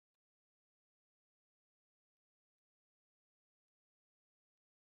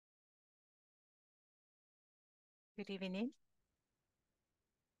Good evening.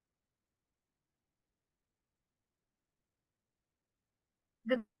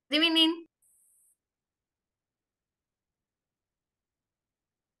 Good evening.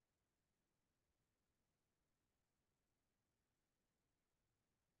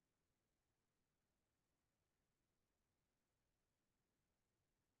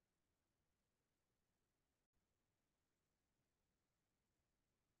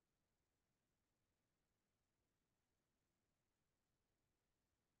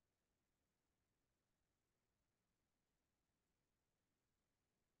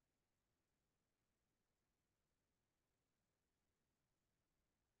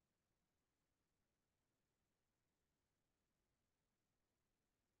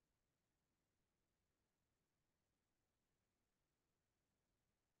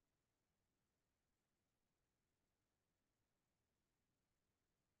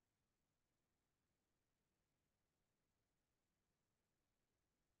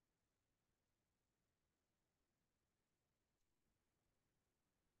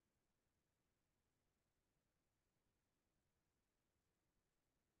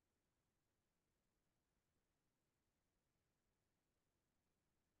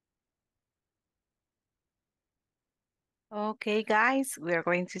 Okay, guys, we are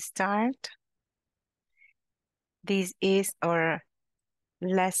going to start. This is our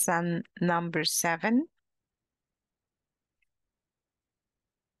lesson number 7.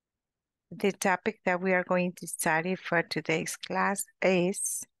 The topic that we are going to study for today's class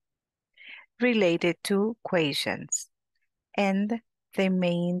is related to equations. And the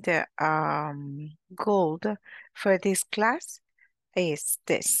main goal for this class is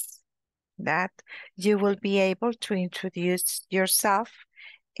this, that you will be able to introduce yourself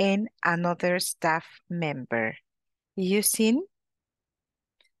and another staff member using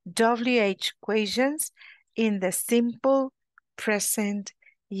WH equations in the simple present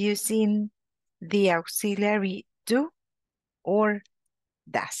using the auxiliary do or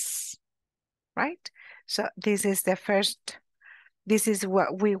does, right? So this is this is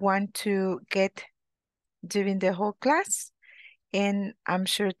what we want to get during the whole class, and I'm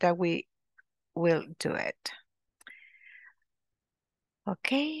sure that we will do it.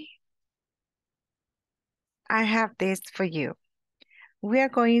 Okay, I have this for you. We are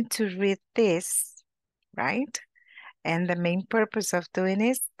going to read this, right? And the main purpose of doing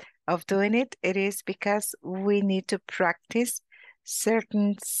it is because we need to practice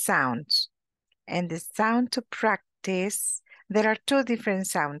certain sounds. And the sound to practice, there are 2 different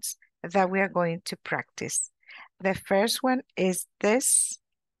sounds that we are going to practice. The first one is this,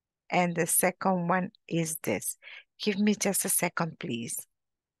 and the second one is this. Give me just a second, please.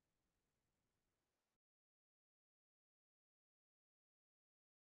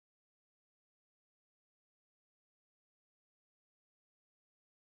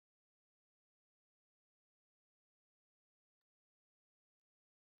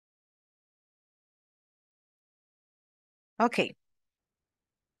 Okay.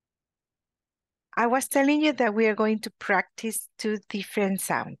 I was telling you that we are going to practice 2 different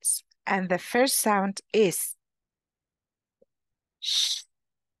sounds. And the first sound is sh.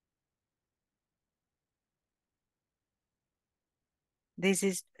 This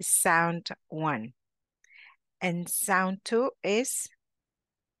is sound 1. And sound 2 is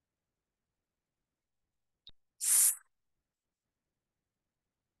s.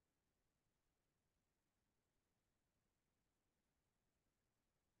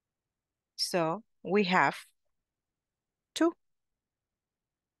 So we have 2.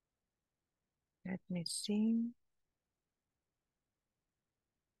 Let me see.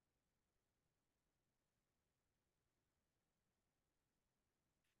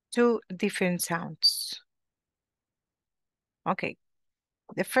 Two different sounds. Okay,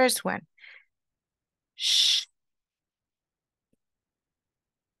 the first one, sh.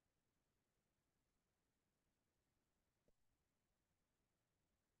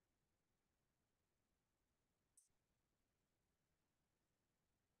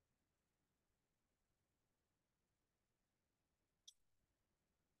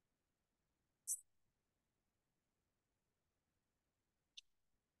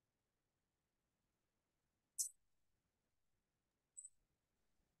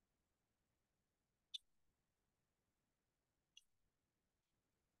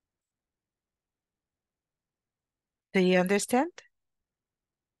 Do you understand?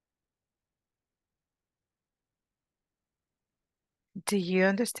 Do you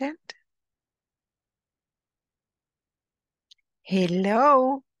understand?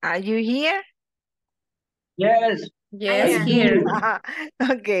 Hello, are you here? Yes. Yes, here.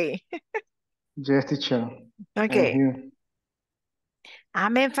 Okay. Yes, teacher. I'm Okay. here.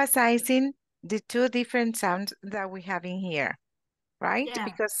 I'm emphasizing the two different sounds that we have in here, right? Yeah.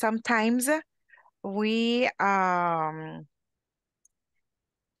 Because sometimes we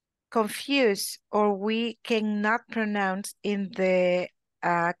confuse or we cannot pronounce in the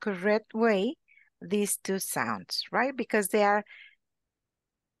correct way these two sounds, right? Because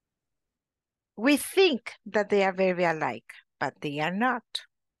we think that they are very alike, but they are not.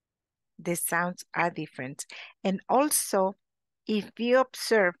 The sounds are different. And also, if you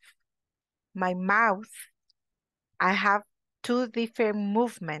observe my mouth, I have two different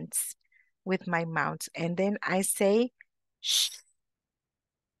movements with my mouth. And then I say, shh,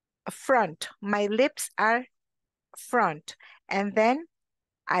 front. My lips are front. And then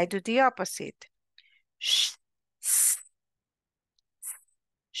I do the opposite. Shh, s,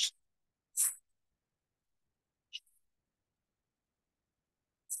 sh.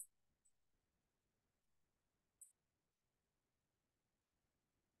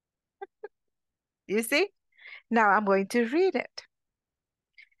 You see? Now I'm going to read it.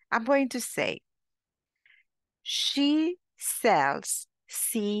 I'm going to say, she sells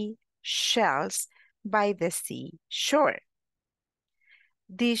seashells by the seashore.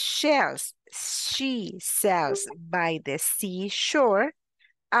 The shells she sells by the seashore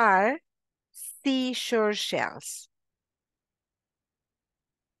are seashore shells.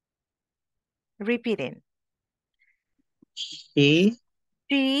 Repeating. She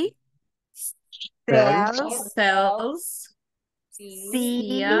She sells sells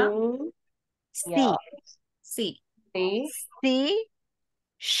Sia. sea Sí.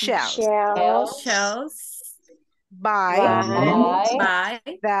 shells Shells. by By.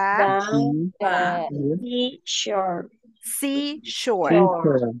 the seashore. seashore.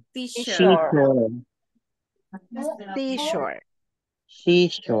 Seashore. Seashore.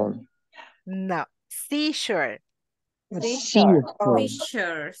 Seashore. No, seashore. Seashore.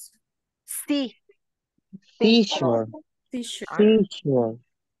 Seashores. Sea. Seashore. Seashore.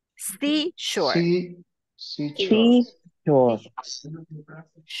 Seashore. Seashore.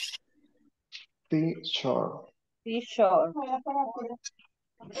 Seashore. Seashore.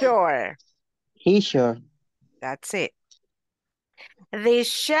 Shore. Seashore. That's it. The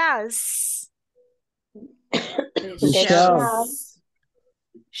shells The shells.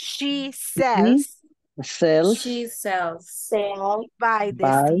 she She sells sells She sells by the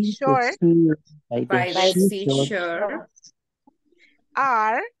by seashore by the seashore seashore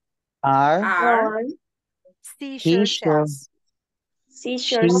are are seashore shells.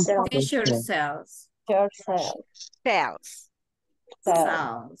 seashore shells. cells. Shells.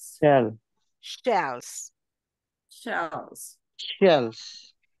 Cells. Shells. Shells.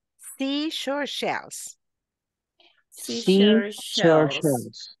 Shells. Seashore shells. Seashore shells.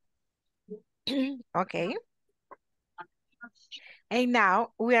 Shells. Okay. And now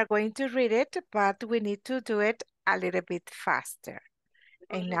we are going to read it, but we need to do it a little bit faster.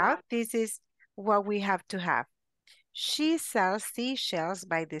 And now this is what we have to have. She sells seashells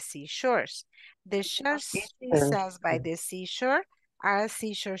by the seashores. The shells she sells by the seashore are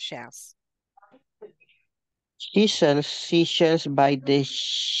seashore shells. She sells seashells by the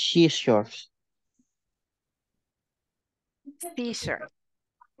seashore. Seashore.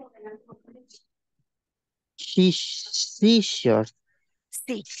 Seashore.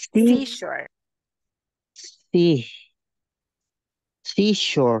 Seashore.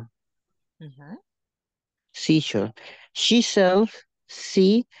 Seashore. Seashore. She sells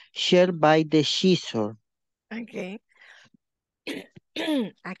seashell by the seashore. Okay.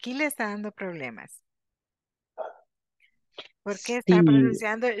 Aquí le está dando problemas. ¿Por qué está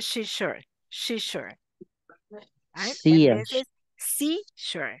pronunciando seashore? Seashore. Right? And this is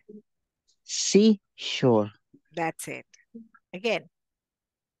seashore. Seashore. That's it. Again.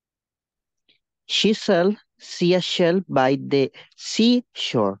 She sells seashell by the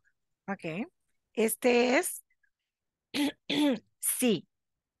seashore. Okay. Este es sí.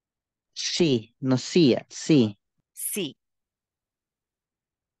 Sí, no sia, sí. Sí.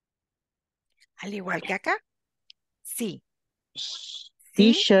 Al igual que acá. Sí.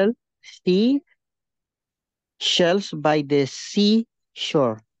 Sí. Shells by the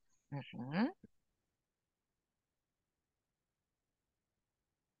seashore.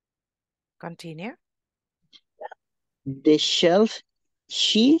 Continue. The shells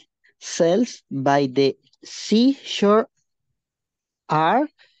she sells by the seashore are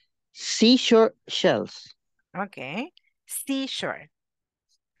seashore shells. Okay. Seashore.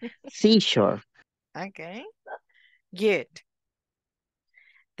 Seashore. Okay. Good.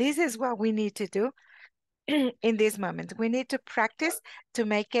 This is what we need to do in this moment. We need to practice to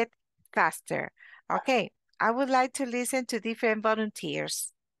make it faster. Okay, I would like to listen to different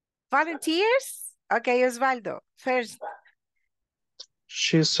volunteers. Volunteers? Okay, Osvaldo, first.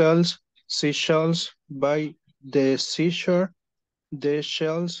 She sells seashells by the seashore. The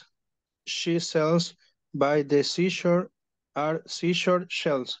shells she sells by the seashore are seashore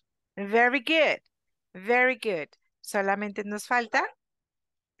shells. Very good, very good. Solamente nos falta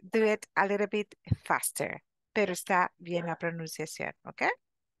do it a little bit faster, pero está bien la pronunciación, okay?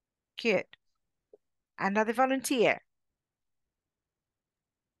 Good. Another volunteer.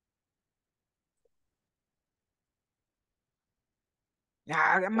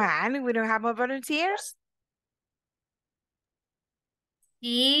 Ah, man, we don't have more volunteers.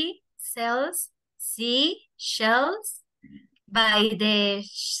 He sells seashells by the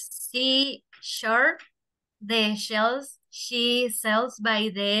seashore. The shells she sells by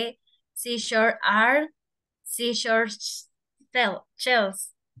the seashore are seashore shells.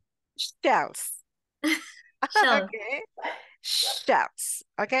 Shells. Shell. Okay. Shells.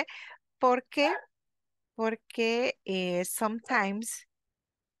 Okay. ¿Por qué? Porque sometimes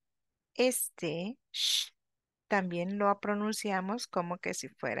este también lo pronunciamos como que si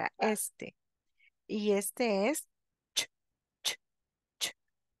fuera este. Y este es ch, ch, ch.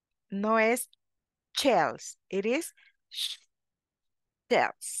 No es shells. It is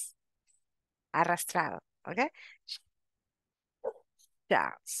shells. Arrastrado. Okay.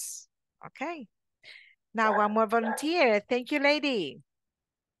 Shells. Okay. Now one more volunteer. Thank you, lady.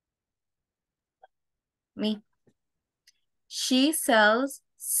 Me. She sells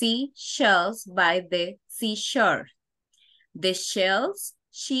seashells by the seashore. The shells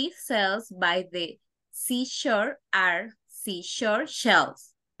she sells by the seashore are seashore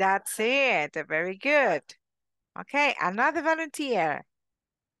shells. That's it. Very good. Okay, another volunteer.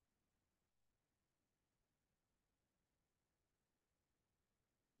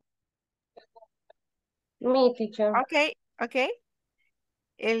 Me, teacher. Okay, okay.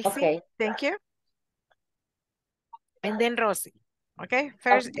 Elsie, Okay. thank you. And then Rosie. Okay,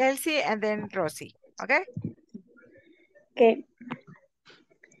 first Okay. Elsie and then Rosie. Okay. Okay.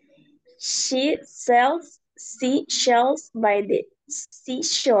 She sells seashells by the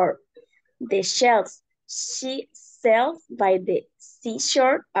seashore. The shells she sells by the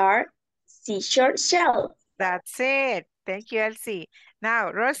seashore are seashore shells. That's it. Thank you, Elsie.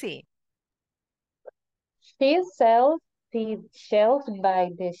 Now, Rosie. She sells seashells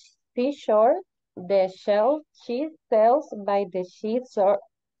by the seashore. The shells she sells by the seashore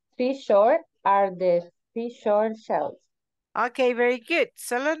are the seashore shells. Okay, very good.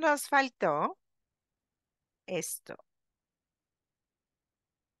 Solo nos faltó esto.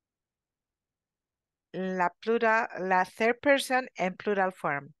 La third person en plural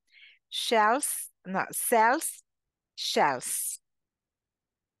form. Shells, no, sells, shells.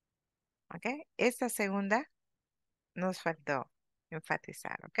 Ok, esta segunda nos faltó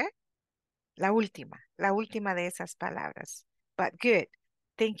enfatizar, ok. La última de esas palabras. But good.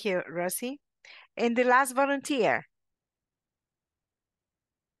 Thank you, Rosie. And the last volunteer.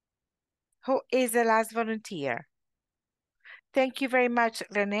 Who is the last volunteer? Thank you very much,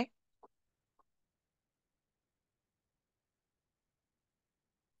 René.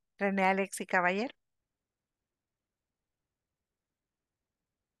 René Alexi Caballero.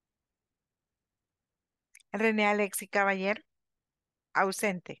 René Alexi Caballero.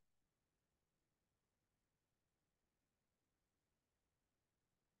 Ausente.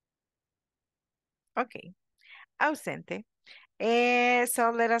 Okay. Ausente.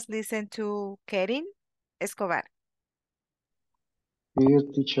 So let us listen to Kerin Escobar. Here,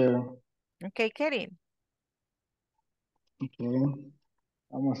 teacher. Okay, Kerin. Okay.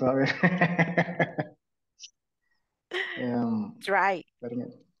 Vamos a ver. Try.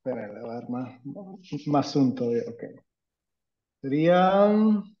 Espera, le voy a dar más asunto. Ok.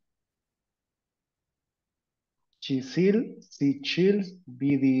 Sería chill, si chills,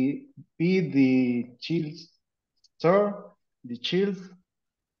 be the chills store, the chills,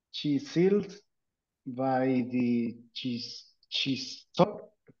 she sells by the cheese store,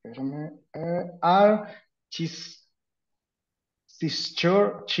 espérame, are cheese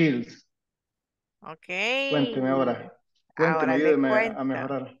store chills. Ok. Cuénteme ahora. Cuénteme, Ahora le ayúdeme a cuento.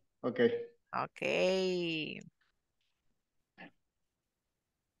 mejorar. Ok. Ok.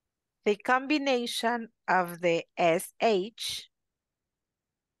 The combination of the SH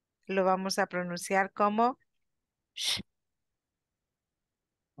lo vamos a pronunciar como sh.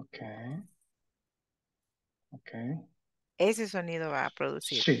 Ok. Ok. Ese sonido va a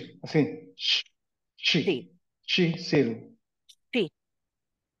producir. She, así. Sí, She, seal. sí.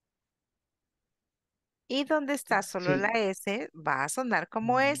 Y donde está solo Sí. la S, va a sonar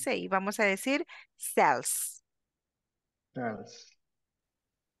como S y vamos a decir cells. Cells.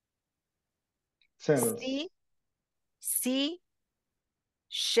 Cells. Sí,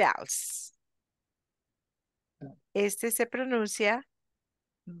 shells. Este se pronuncia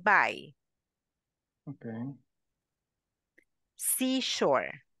by. Okay.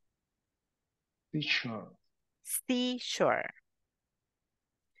 Seashore. Seashore. Seashore.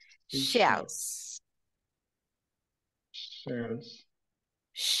 Seashore. Shells. Shells.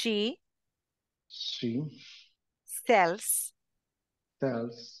 She She sells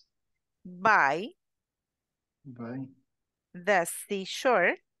sells by by the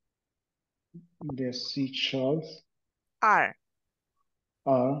seashore the seashells are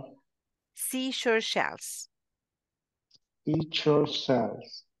are seashore shells. seashore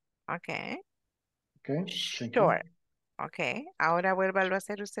shells. Okay. Okay, thank Sure. Okay. Ahora vuélvalo a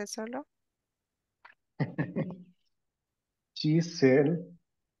hacer usted solo. you. She sells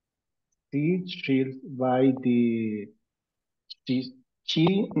seashells by the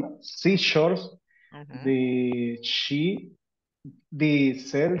seashores. Ujú. The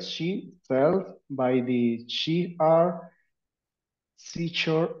cells she sells by the she are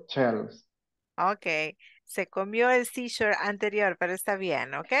seashore shells. Okay. Se comió el seashore anterior, pero está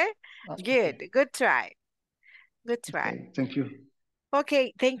bien, okay? Good. Good try. Good try. Okay, thank you.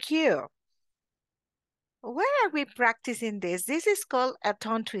 Okay, thank you. Where are we practicing this? This is called a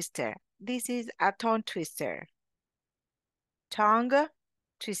tongue twister. This is a tongue twister. Tongue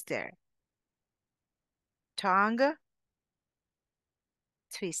twister. Tongue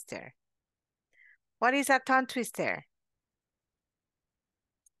twister. What is a tongue twister?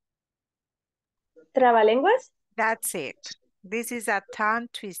 ¿Trabalenguas? That's it. This is a tongue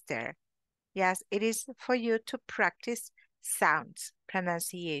twister. Yes, it is for you to practice sounds,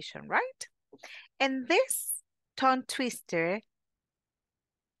 pronunciation, right? And this tongue twister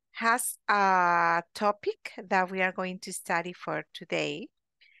has a topic that we are going to study for today.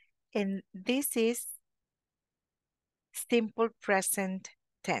 And this is simple present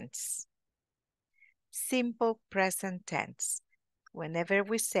tense. Simple present tense. Whenever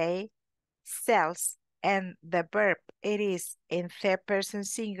we say sells and the verb, it is in third person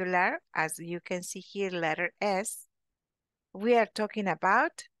singular, as you can see here, letter S, we are talking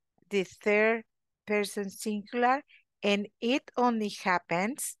about the third person singular, and it only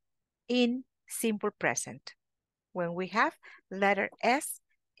happens in simple present when we have letter S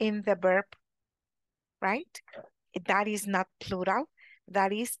in the verb, right? That is not plural,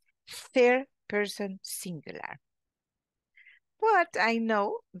 that is third person singular. But I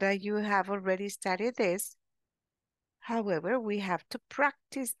know that you have already studied this. However, we have to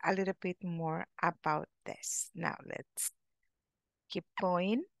practice a little bit more about this. Now let's keep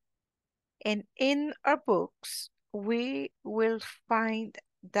going. And in our books, we will find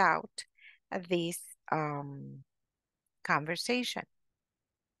out this conversation.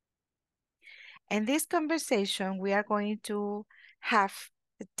 In this conversation, we are going to have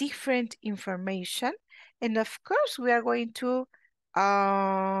different information. And of course, we are going to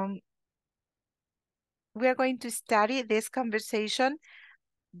study this conversation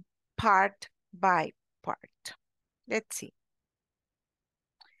part by part. Let's see.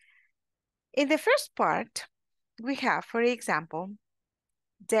 In the first part, we have, for example,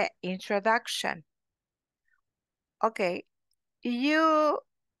 the introduction. Okay, you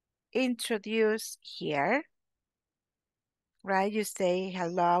introduce here, right? You say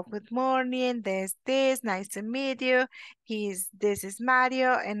hello, good morning, this, nice to meet you. This is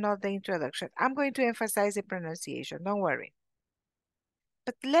Mario, and not the introduction. I'm going to emphasize the pronunciation, don't worry.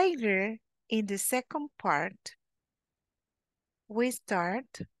 But later, in the second part, we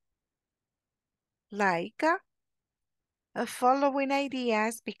start like following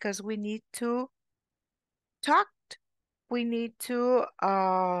ideas because we need to talk. We need to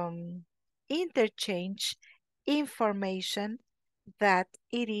interchange information that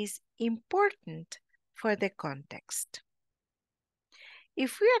it is important for the context.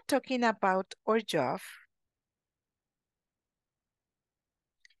 If we are talking about our job,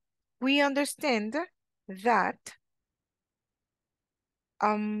 we understand that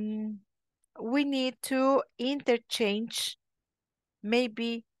we need to interchange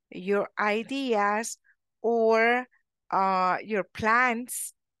maybe your ideas or your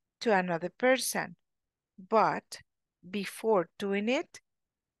plans to another person. But before doing it,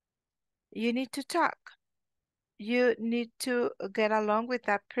 you need to talk. You need to get along with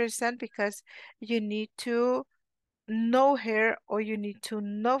that person because you need to know her or you need to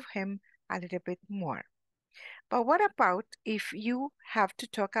know him a little bit more. But what about if you have to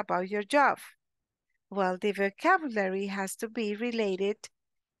talk about your job? Well, the vocabulary has to be related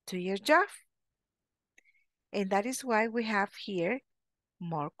to your job. And that is why we have here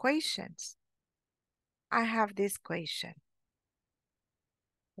more questions. I have this question.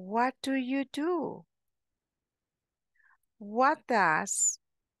 What do you do? What does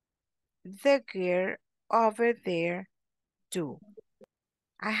the girl over there do?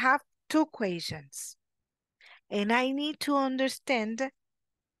 I have two questions. And I need to understand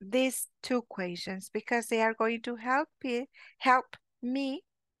these two questions because they are going to help me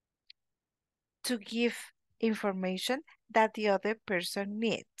to give information that the other person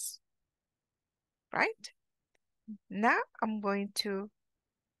needs. Right? Now I'm going to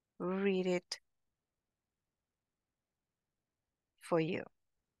read it for you.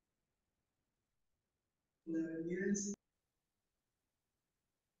 I'm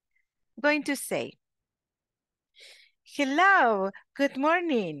going to say, hello, good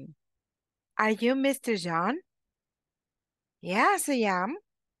morning. Are you Mr. John? Yes, I am.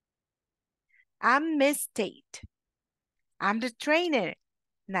 I'm Miss Tate. I'm the trainer.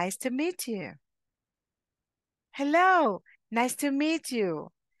 Nice to meet you. Hello, nice to meet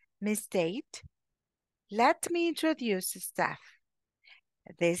you, Miss Tate. Let me introduce the staff.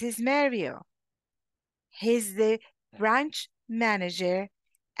 This is Mario. He's the branch manager,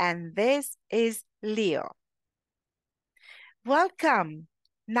 and this is Leo. Welcome.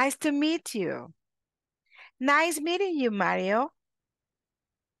 Nice to meet you. Nice meeting you, Mario.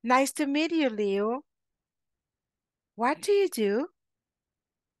 Nice to meet you, Leo. What do you do?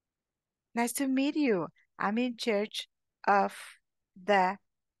 Nice to meet you. I'm in charge of the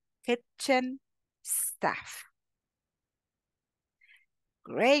kitchen staff.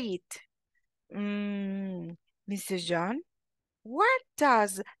 Great. Mr. John, what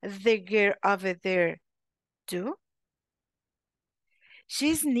does the girl over there do?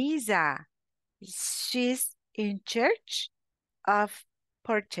 She's Nisa. She's in charge of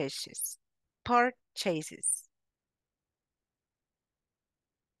purchases.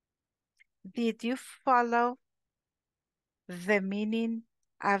 Did you follow the meaning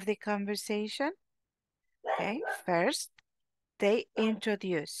of the conversation? Okay, first they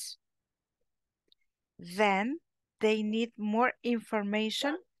introduce. Then they need more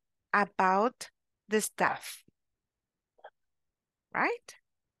information about the staff. Right?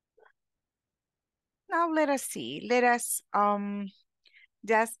 Now let us see. Let us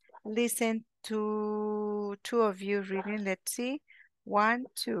just listen to two of you reading. Let's see. 1,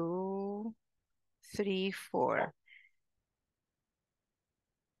 2, 3, 4.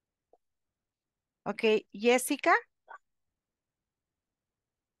 Okay, Jessica?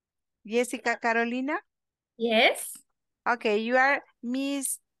 Jessica Carolina? Yes. Okay, you are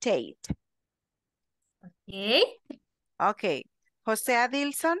Miss Tate. Okay. Okay, Jose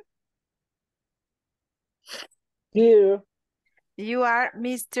Adilson? Here. You are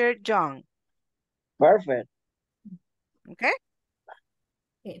Mr. John. Perfect. Okay?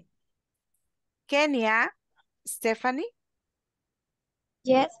 Okay. Kenya, Stephanie?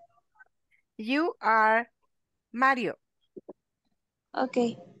 Yes. You are Mario.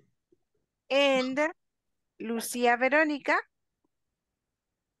 Okay. And Lucia Verónica?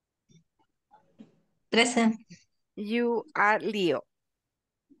 Present. You are Leo.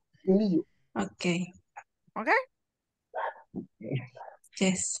 Leo. Okay. Okay?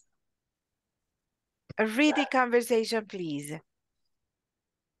 Yes. Read the conversation, please.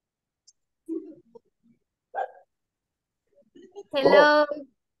 Hello.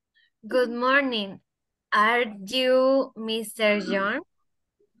 Good morning. Are you Mr. John?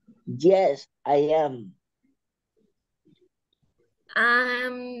 Yes, I am.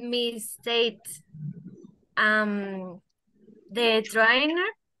 I'm Miss Tate. The trainer.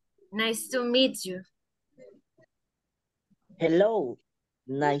 Nice to meet you. Hello.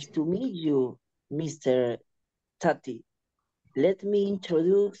 Nice to meet you, Mr. Tati. Let me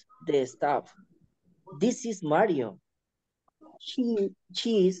introduce the staff. This is Mario. She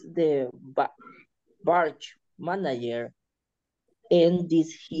is the branch manager, and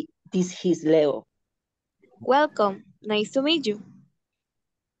this is Leo. Welcome. Nice to meet you.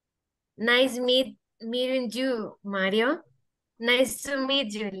 Nice meeting you, Mario. Nice to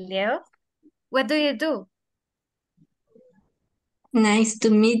meet you, Leo. What do you do? Nice to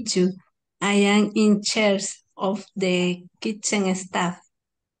meet you. I am in charge of the kitchen staff.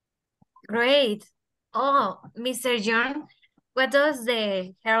 Great. Oh, Mr. John, what does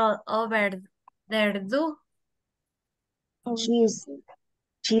the girl over there do? She's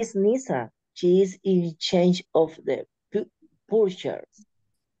Nisa. She is in charge of the purchases.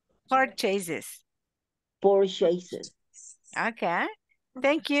 Purchases. Purchases. Okay.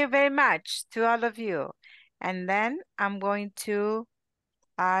 Thank you very much to all of you. And then I'm going to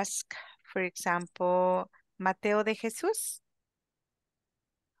ask, for example, Mateo de Jesus.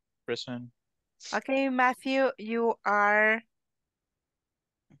 Present. Okay, Matthew, you are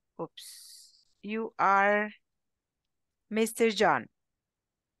Mr. John.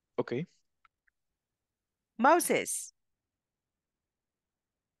 Okay. Moses,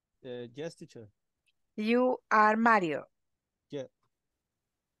 Yes, teacher. you are Mario. Yeah.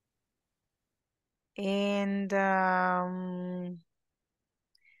 And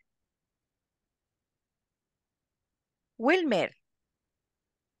Wilmer.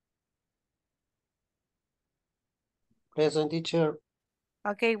 Present, teacher.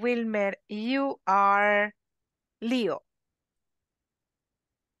 Okay, Wilmer, you are Leo.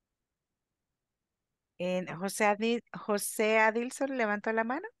 And José Adilson levantó la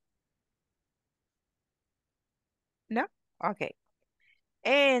mano. No? Okay.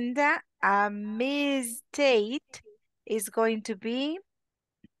 And Miss Tate is going to be,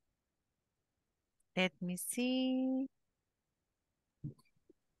 let me see.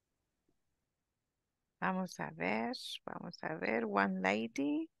 Vamos a ver, one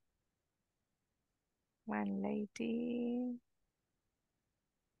lady.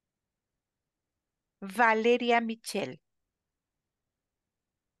 Valeria Michelle.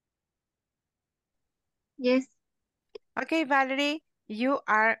 Yes. Okay, Valerie, you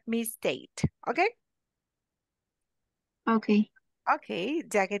are Miss Tate, okay? Okay. Okay,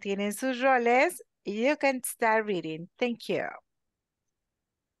 ya que tienen sus roles, you can start reading. Thank you.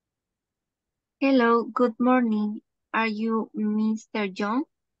 Hello, good morning. Are you Mr. John?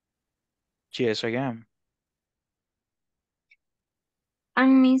 Yes, I am.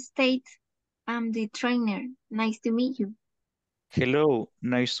 I'm Miss Tate. I'm the trainer. Nice to meet you. Hello,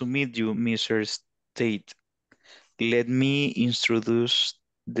 nice to meet you, Mr. State. Let me introduce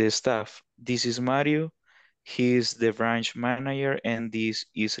the staff. This is Mario. He is the branch manager, and this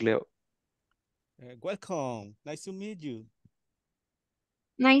is Leo. Welcome. Nice to meet you.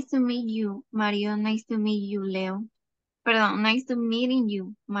 Nice to meet you, Mario. Nice to meet you, Leo. Perdón, nice to meeting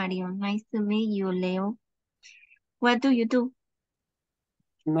you, Mario. Nice to meet you, Leo. What do you do?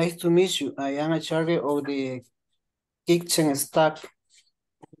 Nice to meet you. I am in charge of the kitchen staff.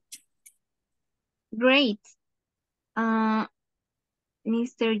 Great.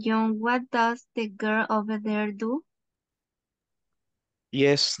 Mr. John, what does the girl over there do?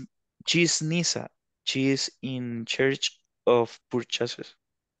 Yes, she's Nisa. She is in charge of purchases.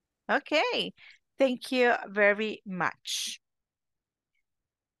 Okay, thank you very much.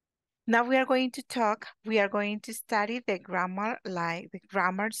 Now we are going to study the grammar, like the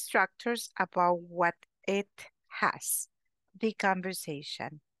grammar structures about what it has, the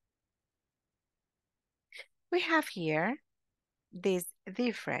conversation. We have here this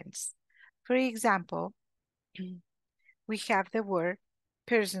difference. For example, we have the word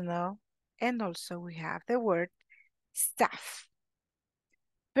personal and also we have the word staff.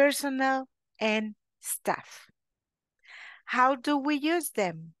 Personal and staff. How do we use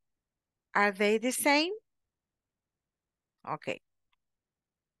them? Are they the same? Okay.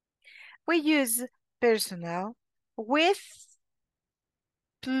 We use personal with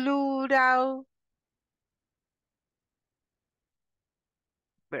plural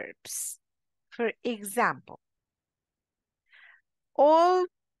verbs. For example, all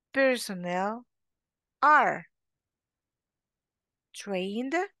personnel are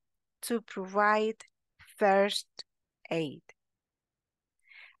trained to provide first aid.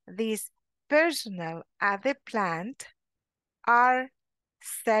 These personnel at the plant are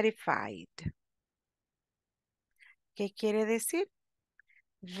certified. ¿Qué quiere decir?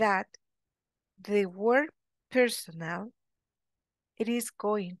 That the word personnel, it is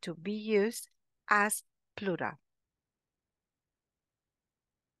going to be used as plural.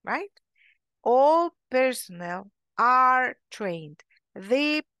 Right? All personnel are trained.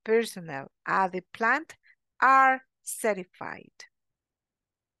 The personnel at the plant are certified.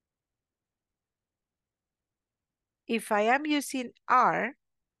 If I am using are,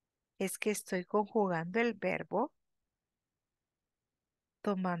 es que estoy conjugando el verbo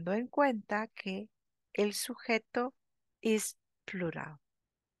tomando en cuenta que el sujeto is plural.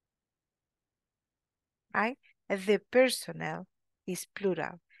 Right? The personnel is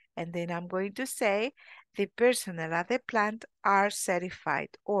plural. And then I'm going to say the personnel at the plant are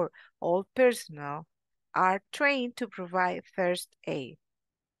certified, or all personnel are trained to provide first aid.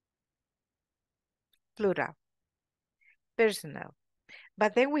 Plural. Personnel.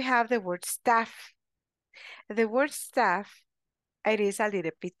 But then we have the word staff. The word staff, it is a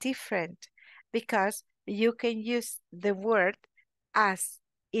little bit different because you can use the word as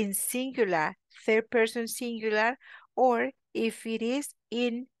in singular, third person singular, or if it is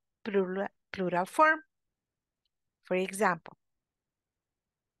in plural form. For example,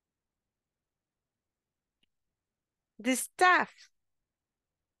 the staff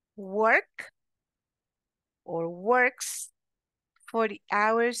work or works 40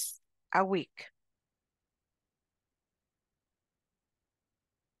 hours a week.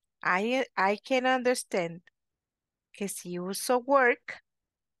 I can understand que si uso work,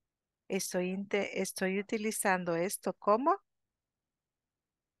 estoy utilizando esto como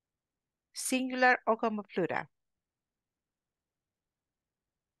singular o como plural.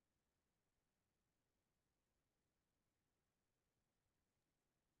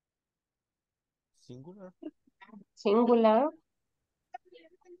 Singular. Singular.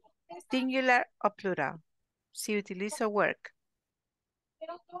 Singular o plural. Si utilizo work.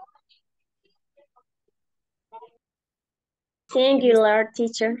 Singular,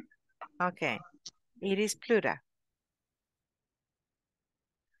 teacher. Okay. It is plural.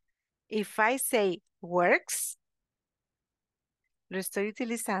 If I say works, lo estoy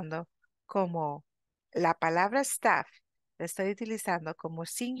utilizando como la palabra staff, lo estoy utilizando como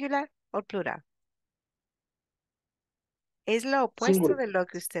singular o plural. Es lo opuesto de lo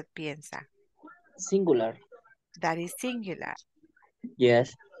que usted piensa. Singular. That is singular.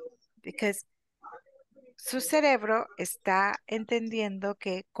 Yes. Because su cerebro está entendiendo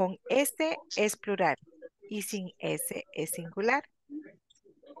que con S es plural y sin S es singular.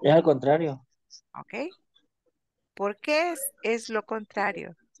 Es al contrario. ¿Ok? ¿Por qué es lo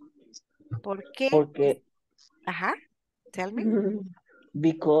contrario? ¿Por qué? Porque Ajá. Tell me.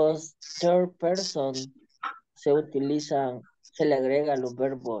 because third person se le agrega a los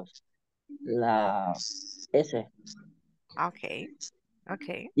verbos la S. Ok.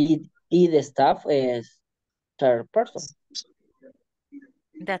 Ok. Y the staff es third person.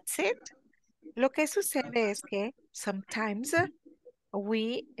 That's it. Lo que sucede es que sometimes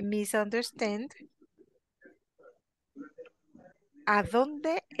we misunderstand a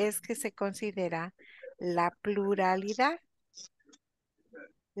dónde es que se considera la pluralidad.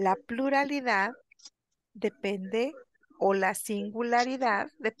 La pluralidad depende o la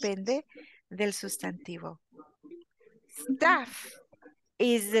singularidad depende del sustantivo. Staff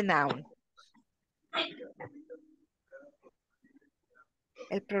is the noun.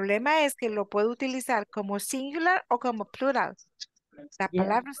 El problema es que lo puedo utilizar como singular o como plural. La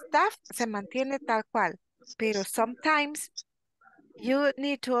palabra staff se mantiene tal cual, pero sometimes you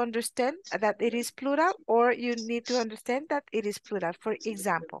need to understand that it is plural or you need to understand that it is plural. For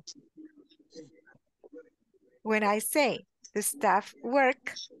example, when I say the staff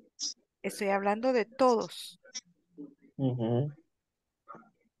work, estoy hablando de todos.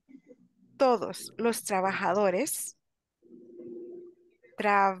 Todos los trabajadores,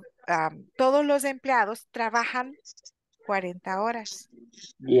 todos los empleados trabajan 40 horas.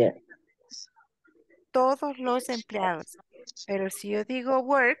 Todos los empleados. Pero si yo digo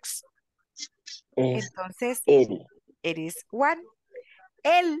works, entonces it is one.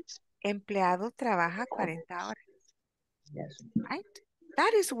 El empleado trabaja 40 horas. Right?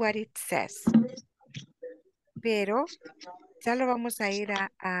 That is what it says. Pero ya lo vamos a ir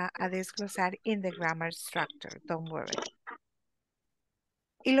a desglosar in the grammar structure. Don't worry.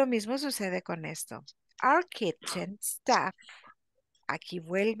 Y lo mismo sucede con esto. Our kitchen staff, aquí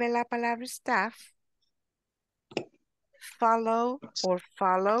vuelve la palabra staff, follow or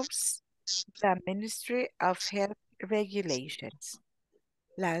follows the Ministry of Health Regulations.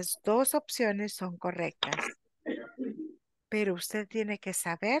 Las dos opciones son correctas, pero usted tiene que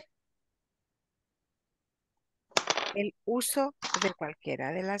saber el uso de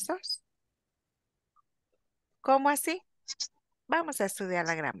cualquiera de las dos. ¿Cómo así? Vamos a estudiar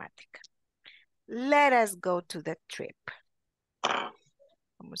la gramática. Let us go to the trip.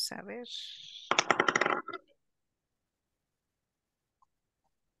 Vamos a ver.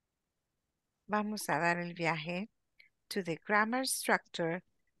 Vamos a dar el viaje to the grammar structure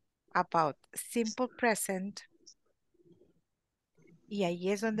about simple present. Y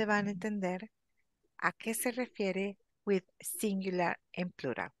ahí es donde van a entender a qué se refiere with singular en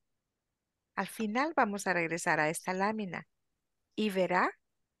plural. Al final vamos a regresar a esta lámina y verá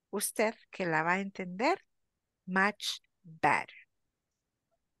usted que la va a entender much better.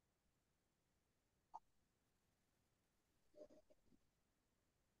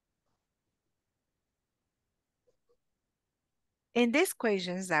 In these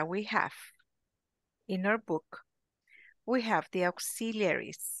questions that we have in our book, we have the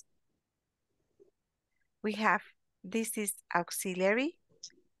auxiliaries. We have this is auxiliary,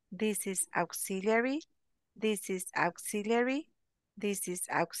 this is auxiliary, this is auxiliary, This is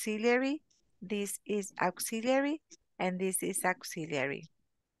auxiliary, this is auxiliary, and this is auxiliary.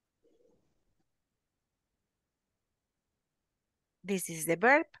 This is the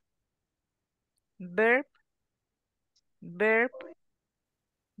verb, verb, verb,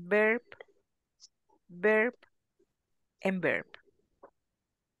 verb, verb, and verb.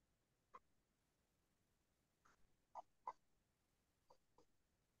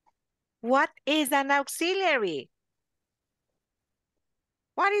 What is an auxiliary?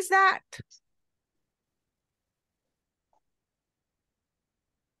 What is that?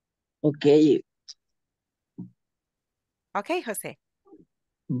 Okay, Okay, Jose.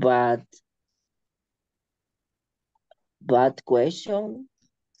 but question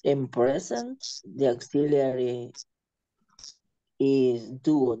in present, the auxiliary is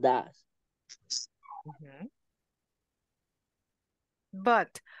do or does.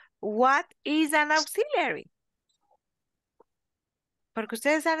 But what is an auxiliary? Porque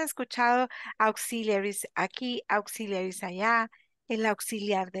ustedes han escuchado auxiliaries aquí, auxiliaries allá, el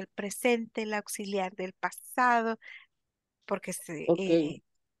auxiliar del presente, el auxiliar del pasado, porque Ok,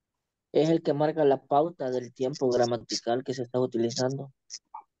 es el que marca la pauta del tiempo gramatical que se está utilizando.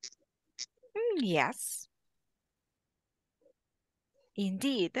 Yes.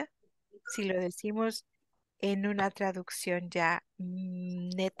 Indeed, si lo decimos en una traducción ya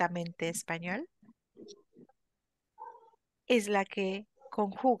netamente español, es la que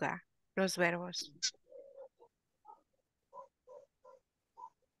conjuga los verbos.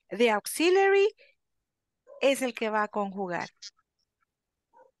 The auxiliary es el que va a conjugar.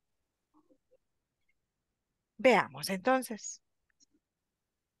 Veamos entonces.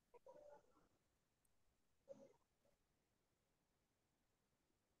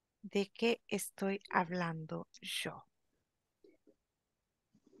 ¿De qué estoy hablando yo?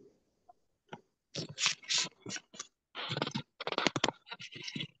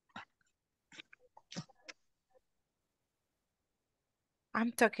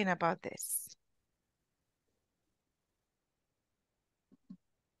 I'm talking about this.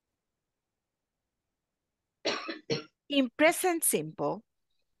 In present simple,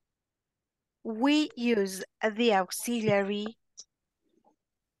 we use the auxiliary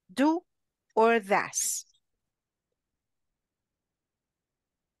do or does.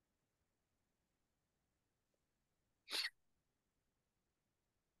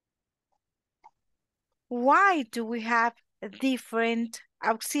 Why do we have different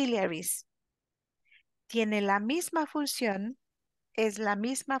auxiliaries? Tiene la misma función, es la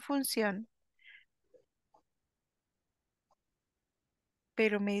misma función,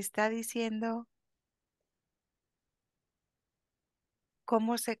 pero me está diciendo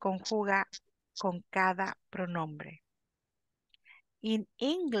cómo se conjuga con cada pronombre. In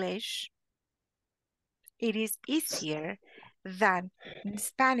English, it is easier than in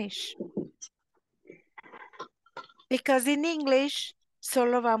Spanish. Because in English,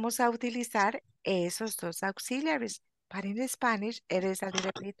 solo vamos a utilizar esos dos auxiliaries. But in Spanish, it is a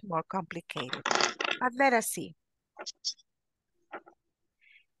little bit more complicated. But let us see.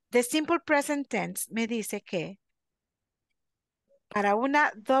 The simple present tense me dice que para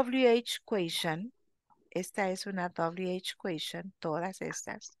una WH equation, esta es una WH equation, todas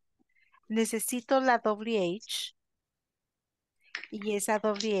estas, necesito la WH y esa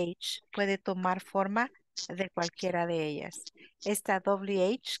WH puede tomar forma de cualquiera de ellas. Esta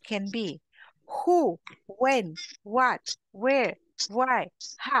WH can be who, when, what, where, why,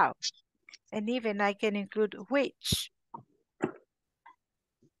 how, and even I can include which.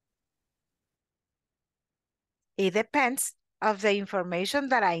 It depends of the information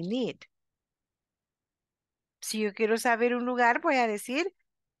that I need. Si yo quiero saber un lugar, voy a decir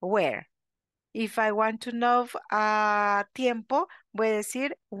where. If I want to know tiempo, voy a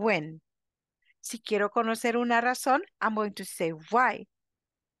decir when. Si quiero conocer una razón, I'm going to say why.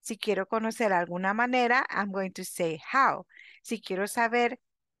 Si quiero conocer alguna manera, I'm going to say how. Si quiero saber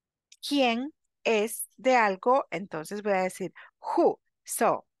quién es de algo, entonces voy a decir who.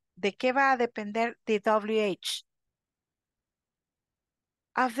 So, ¿de qué va a depender the WH?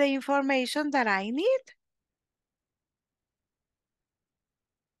 Of the information that I need.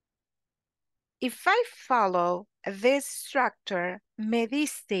 If I follow this structure, me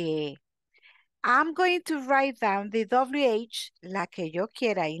dice, I'm going to write down the WH, la que yo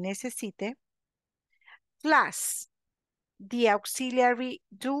quiera y necesite, plus the auxiliary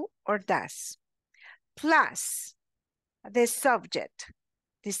do or does, plus the subject.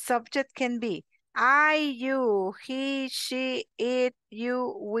 The subject can be I, you, he, she, it,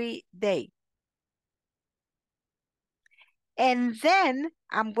 you, we, they. And then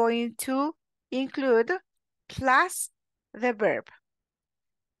I'm going to include plus the verb.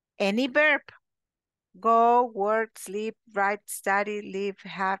 Any verb. Go, work, sleep, write, study, live,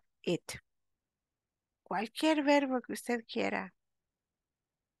 have, eat. Cualquier verbo que usted quiera.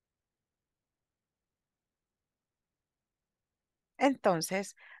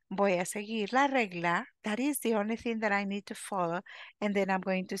 Entonces, voy a seguir la regla. That is the only thing that I need to follow. And then I'm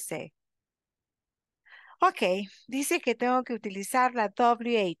going to say. Ok, dice que tengo que utilizar la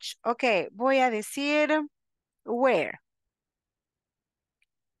WH. Ok, voy a decir where.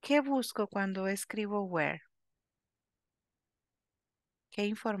 ¿Qué busco cuando escribo where? ¿Qué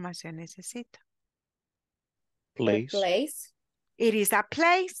información necesito? The Place. place. It is a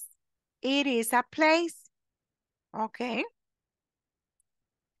place. It is a place. Ok.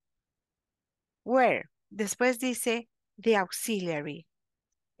 Where. Después dice the auxiliary.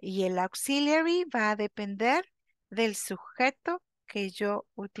 Y el auxiliary va a depender del sujeto que yo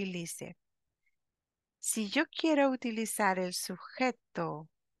utilice. Si yo quiero utilizar el sujeto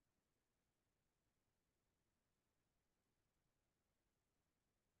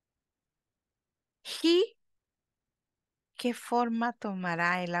he, ¿qué forma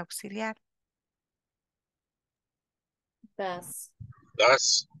tomará el auxiliar? Does.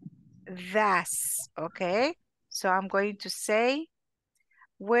 Thus, okay? So I'm going to say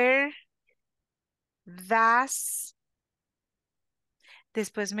where thus.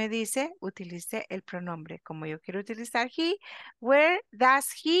 Después me dice, utilice el pronombre. Como yo quiero utilizar he, where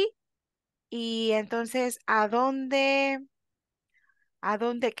does he? Y entonces, ¿a dónde?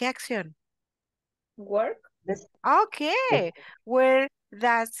 ¿Qué acción? Work. Okay, where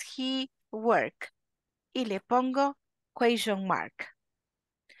does he work? Y le pongo question mark.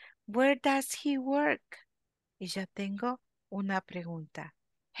 Where does he work? Y ya tengo una pregunta.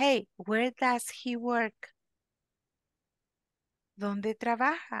 Hey, where does he work? ¿Dónde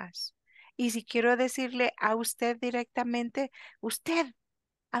trabajas? Y si quiero decirle a usted directamente, usted,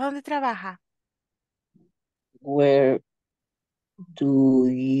 ¿a dónde trabaja? Where do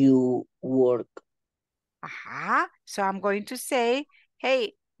you work? Ajá. So I'm going to say,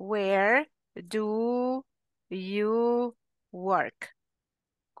 hey, where do you work?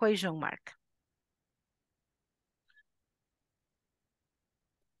 Question mark.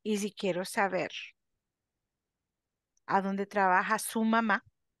 Y si quiero saber a dónde trabaja su mamá,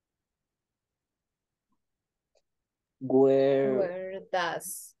 Where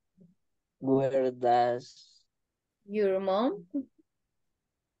Where does your mom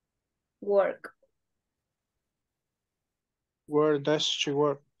work? Where does she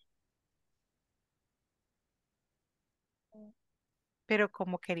work? pero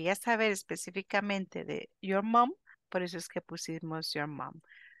como quería saber específicamente de your mom, por eso es que pusimos your mom.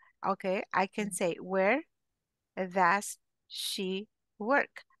 Okay, I can say, where does she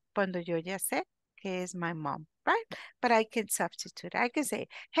work? Cuando yo ya sé que es my mom, right? But I can substitute. I can say,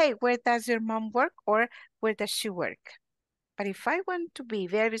 hey, where does your mom work? Or where does she work? But if I want to be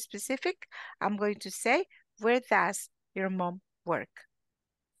very specific, I'm going to say, where does your mom work?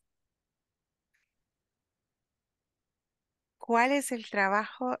 ¿Cuál es el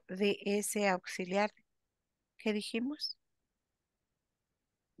trabajo de ese auxiliar que dijimos?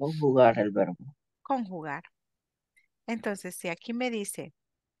 conjugar el verbo. Conjugar. Entonces, si aquí me dice,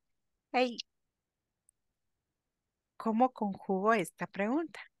 hey, ¿cómo conjugo esta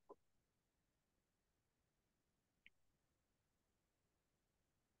pregunta?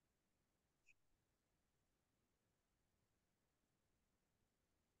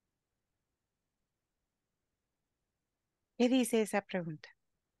 ¿Qué dice esa pregunta?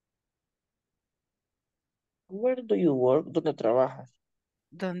 Where do you work? ¿Dónde trabajas?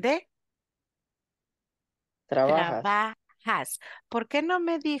 ¿Dónde Trabajas. trabajas? ¿Por qué no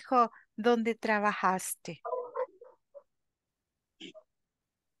me dijo dónde trabajaste?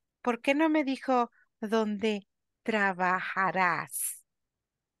 ¿Por qué no me dijo dónde trabajarás?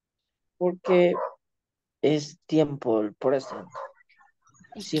 Porque es tiempo, el present.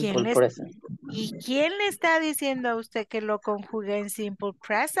 ¿Y Simple present. quién le está diciendo a usted que lo conjugue en simple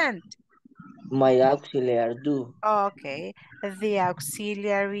present? My auxiliary do. Okay, the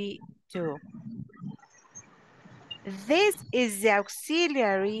auxiliary do. This is the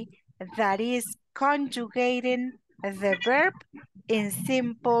auxiliary that is conjugating the verb in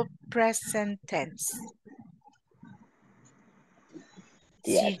simple present tense.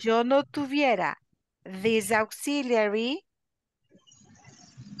 Si Yes. yo no tuviera this auxiliary,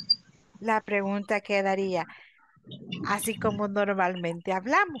 la pregunta quedaría así como normalmente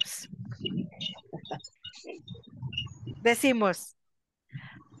hablamos. Decimos,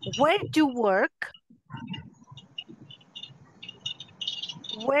 where you work,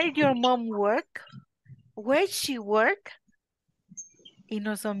 where your mom work, where she work, y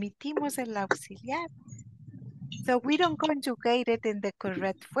nos omitimos el auxiliar. So we don't conjugate it in the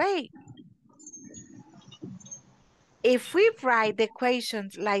correct way. If we write the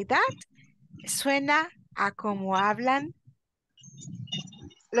equations like that, suena a como hablan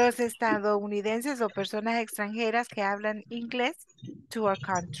los estadounidenses o personas extranjeras que hablan inglés to our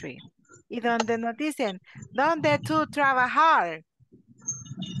country. Y donde nos dicen, ¿dónde tú trabajar?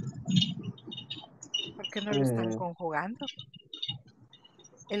 Porque no lo están conjugando.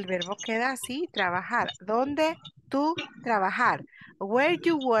 El verbo queda así, trabajar. ¿Dónde tú trabajar? Where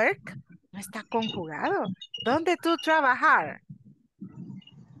you work no está conjugado. ¿Dónde tú trabajar?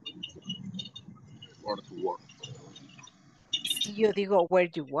 Or to work. Si yo digo where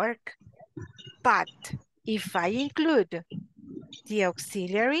you work. But if I include the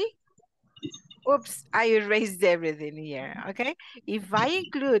auxiliary, oops, I erased everything here, okay? If I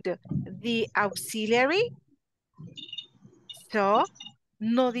include the auxiliary, so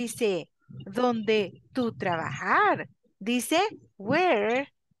no dice ¿dónde tú trabajar? Dice where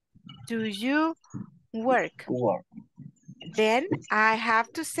do you work? Work. Then I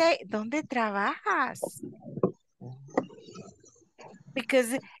have to say ¿dónde trabajas?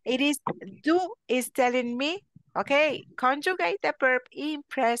 Because it is do is telling me, okay, conjugate the verb in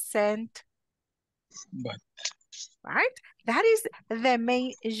present. But Right? That is the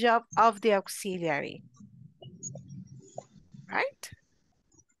main job of the auxiliary. Right?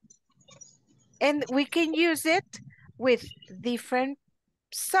 And we can use it with different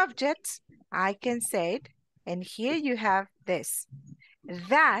subjects. I can say it. And here you have this.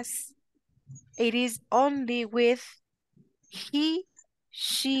 Thus, it is only with he,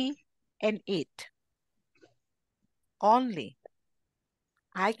 she, and it. Only.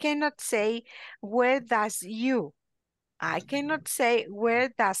 I cannot say, where does you? I cannot say, where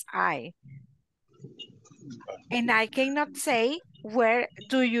does I? And I cannot say, where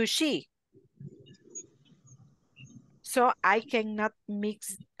do you she? So I cannot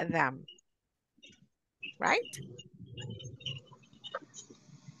mix them. Right?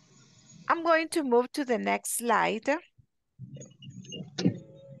 I'm going to move to the next slide.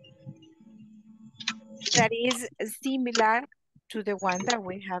 That is similar to the one that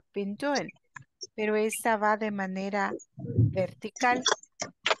we have been doing. Pero esta va de manera vertical.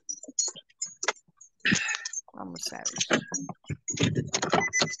 Vamos a ver.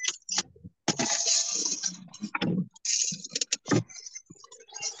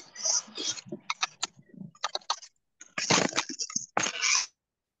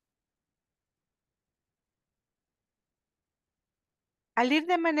 Al ir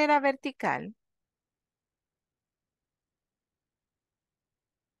de manera vertical,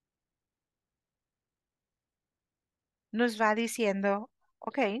 nos va diciendo,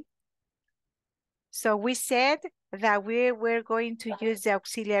 okay, so we said that we were going to use the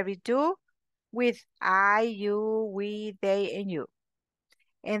auxiliary do with I, you, we, they, and you.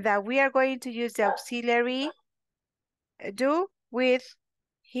 And that we are going to use the auxiliary do with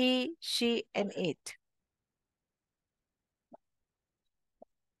he, she, and it.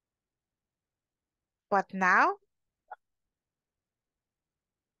 But now,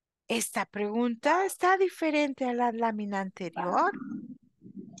 esta pregunta está diferente a la lámina anterior.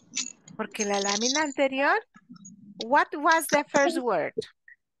 Porque la lámina anterior, what was the first word?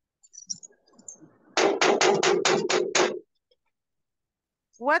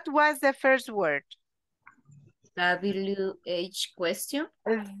 What was the first word? WH question.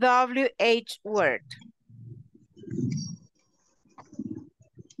 WH word.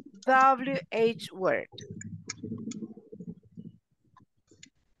 WH word.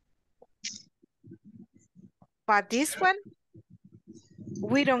 But this one,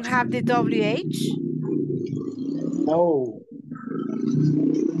 we don't have the WH. No.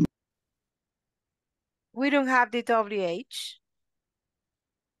 We don't have the WH.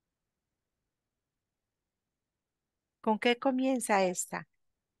 ¿Con qué comienza esta?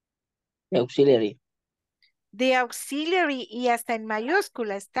 Auxiliary. The auxiliary y hasta en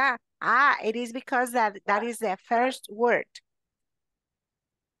mayúscula está. Ah, it is because that is the first word.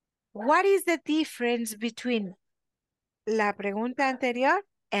 What is the difference between la pregunta anterior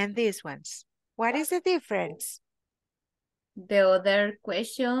and these ones? What is the difference? The other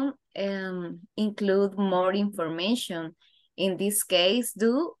question include more information. In this case,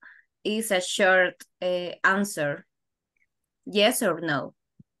 do is a short answer. Yes or no?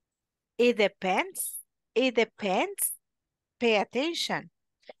 It depends. It depends. Pay attention.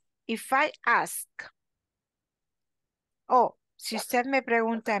 If I ask, oh, si usted me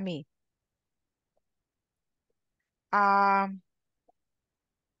pregunta a mí,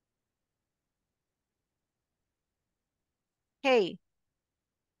 hey,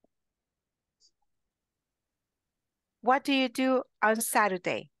 What do you do on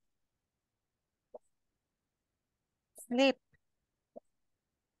Saturday? Sleep.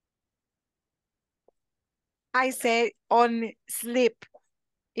 I said on sleep.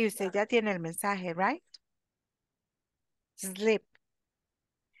 Y usted ya tiene el mensaje, right? Sleep.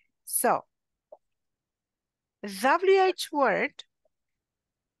 So, WH word,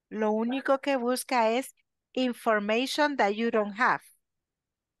 lo único que busca es information that you don't have.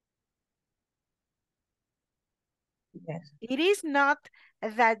 Yes. It is not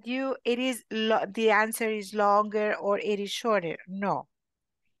that the answer is longer or it is shorter. No.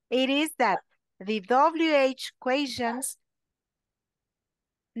 It is that the WH questions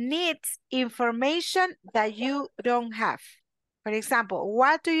needs information that you don't have. For example,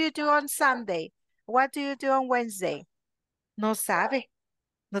 what do you do on Sunday? What do you do on Wednesday? No sabe.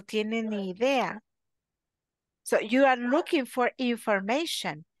 No tiene ni idea. So you are looking for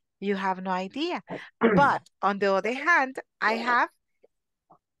information. You have no idea. But on the other hand, I have,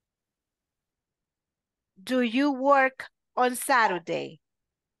 do you work on Saturday?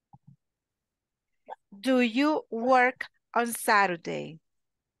 Do you work on Saturday?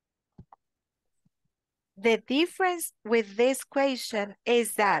 The difference with this question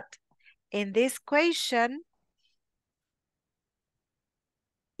is that in this question,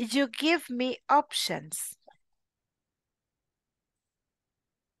 you give me options.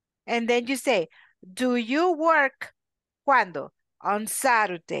 And then you say, do you work cuando? On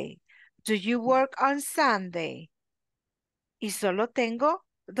Saturday. Do you work on Sunday? Y solo tengo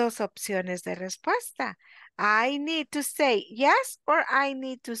dos opciones de respuesta. I need to say yes or I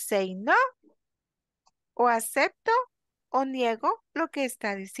need to say no. O acepto o niego lo que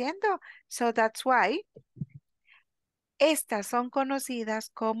está diciendo. So that's why estas son conocidas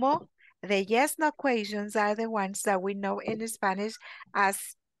como the yes-no questions are the ones that we know in Spanish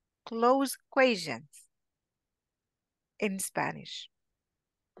as closed questions in Spanish.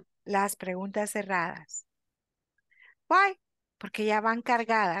 Las preguntas cerradas. Why? Porque ya van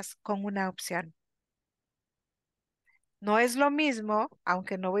cargadas con una opción. No es lo mismo,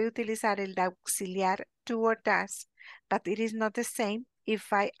 aunque no voy a utilizar el auxiliar to or does, but it is not the same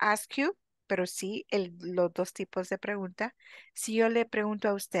if I ask you, pero sí los dos tipos de pregunta. Si yo le pregunto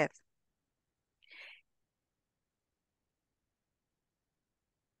a usted,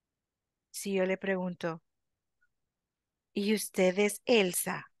 si yo le pregunto, ¿y usted es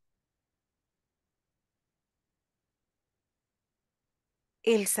Elsa?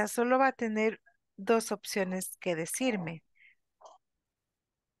 Elsa solo va a tener dos opciones que decirme.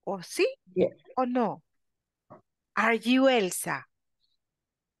 O sí Yes. o no. Are you Elsa?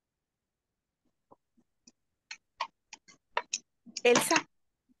 Elsa,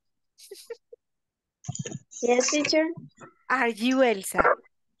 Yes, teacher. are you Elsa?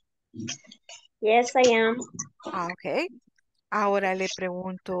 Yes, I am. Ok. Ahora le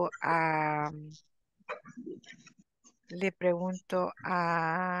pregunto a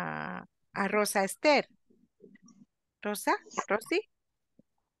Rosa Esther. Rosa, Rosy,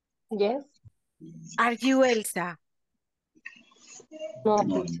 Yes. are you Elsa? No,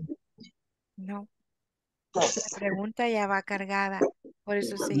 teacher. No. No. La pregunta ya va cargada. Por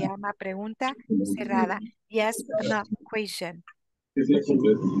eso se llama pregunta cerrada. Yes, no question.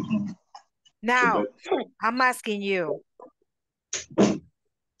 Now, I'm asking you.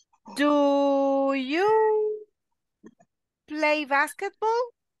 Do you play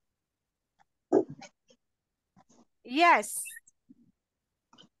basketball? Yes.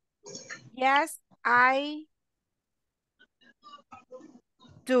 Yes, I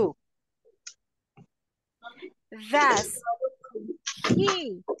do. Does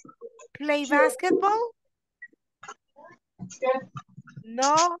he play basketball?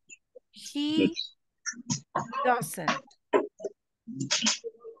 No, he doesn't.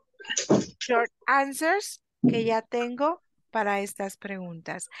 Short answers que ya tengo para estas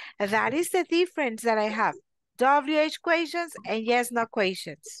preguntas. That is the difference that I have. WH questions and yes, no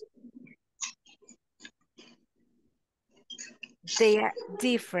questions. They are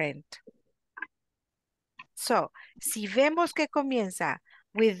different. So, si vemos que comienza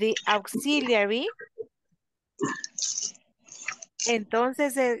with the auxiliary,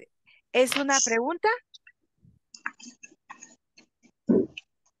 entonces es una pregunta.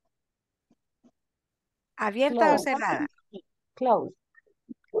 ¿Abierta o cerrada? Close.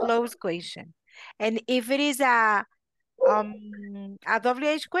 Closed question. And if it is a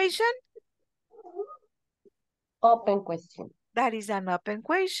WH question? Open question. That is an open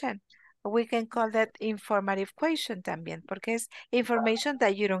question. We can call that informative question también, porque es information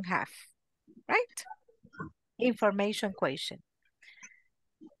that you don't have, right? Information question.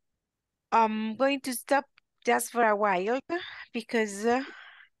 I'm going to stop just for a while because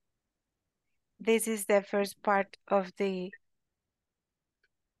this is the first part of the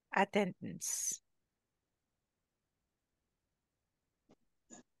attendance.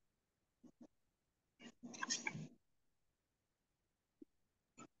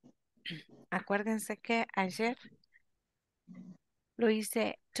 Acuérdense que ayer lo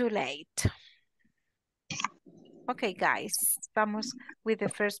hice too late. Okay, guys, vamos with the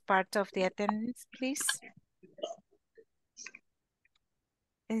first part of the attendance, please.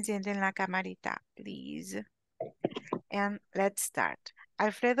 Encienden la camarita, please. And let's start.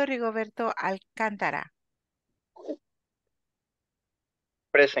 Alfredo Rigoberto Alcántara.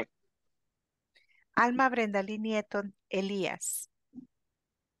 Present. Alma Brendalí Nieto Elías.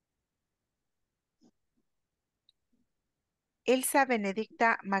 Elsa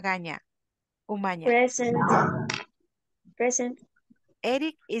Benedicta Magaña. Umaña. Present. Present.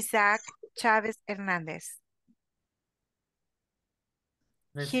 Eric Isaac Chávez Hernández.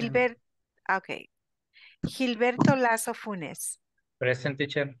 Present. Gilberto Lazo Funes. Present,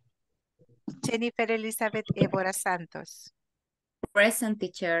 teacher. Jennifer Elizabeth Évora Santos. Present,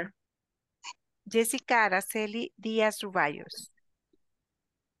 teacher. Jessica Araceli Díaz Rubayos.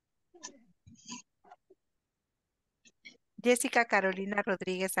 Jessica Carolina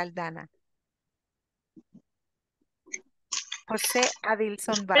Rodríguez Aldana. José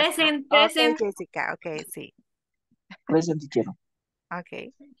Adilson Vázquez. Present, Okay, present. Jessica, okay, sí. Present, teacher.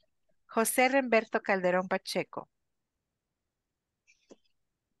 Okay. José Remberto Calderón Pacheco.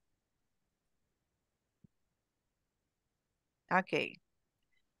 Okay.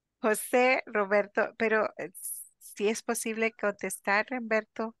 José Roberto, pero si es posible contestar,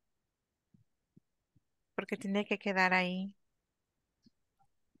 Remberto, porque tiene que quedar ahí.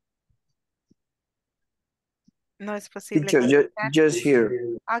 No es posible Teacher, contestar. just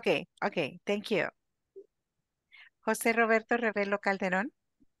here. Okay, okay, thank you. José Roberto Revelo Calderón.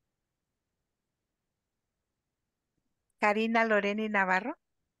 Karina Loreni Navarro.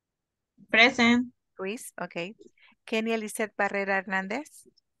 Present. Ruiz, ok. Kenia Lizeth Barrera Hernández.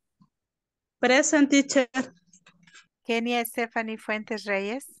 Present, teacher. Kenia Stephanie Fuentes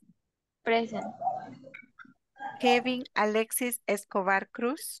Reyes. Present. Kevin Alexis Escobar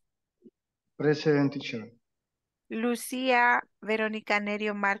Cruz. Present, teacher. Lucía Verónica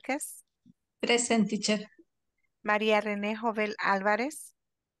Nerio Márquez. Present, teacher. María René Jovel Álvarez.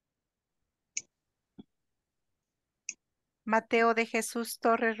 Mateo de Jesús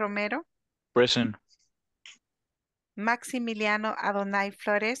Torres Romero. Present. Maximiliano Adonai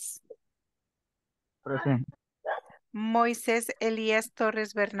Flores. Present. Moisés Elías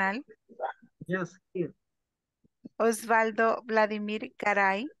Torres Bernal. Yes, here. Osvaldo Vladimir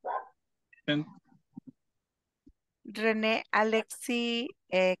Garay. Present. René Alexi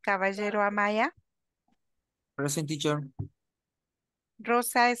Caballero Amaya. Present, teacher.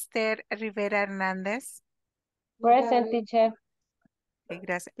 Rosa Esther Rivera Hernández. Present, teacher. Ok,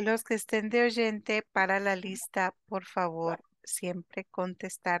 gracias. Los que estén de oyente para la lista, por favor, siempre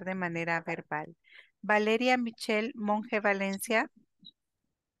contestar de manera verbal. Valeria Michelle Monge Valencia.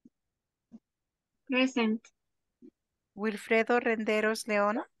 Present. Wilfredo Renderos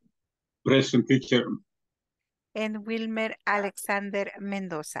León. Present, teacher. And Wilmer Alexander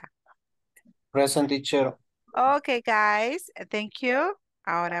Mendoza. Present, teacher. Ok, guys, thank you.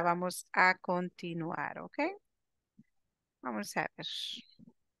 Ahora vamos a continuar, ok. Vamos a ver.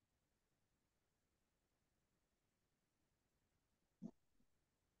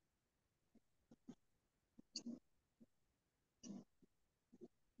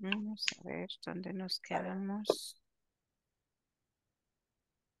 Vamos a ver dónde nos quedamos.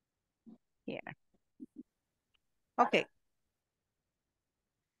 Here. Okay.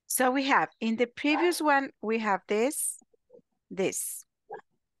 So we have, in the previous one, we have this.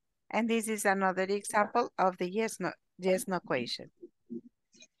 And this is another example of the yes, no question.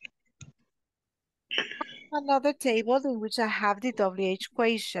 Another table in which I have the WH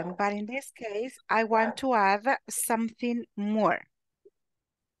question, but in this case, I want to add something more.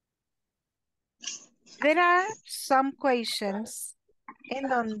 There are some questions in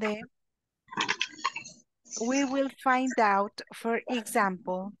donde we will find out, for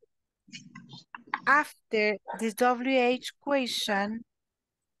example, after the WH question,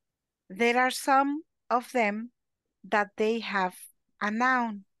 there are some of them that they have a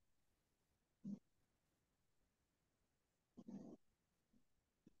noun.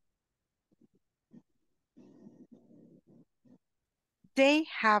 They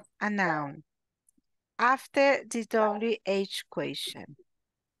have a noun after the WH question.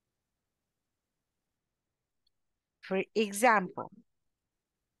 For example,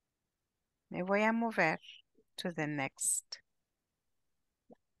 me voy a mover to the next.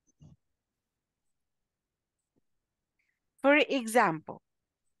 For example,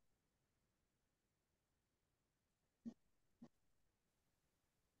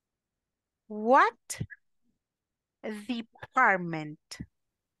 what department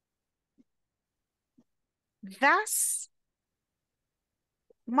does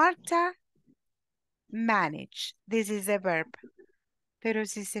Marta manage? This is a verb. Pero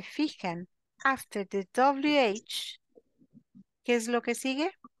si se fijan, after the WH, ¿qué es lo que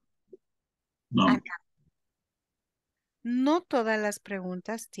sigue? No. No todas las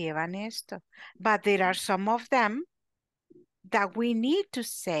preguntas llevan esto, but there are some of them that we need to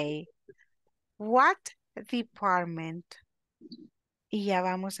say, what department? Y ya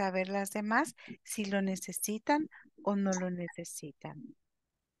vamos a ver las demás si lo necesitan o no lo necesitan,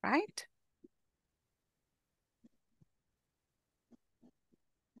 right?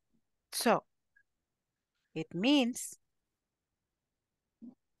 So, it means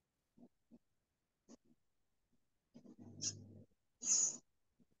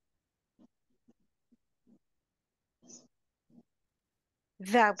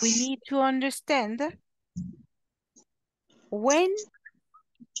that we need to understand when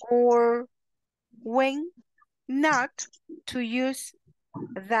or when not to use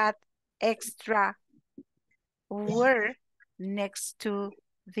that extra word next to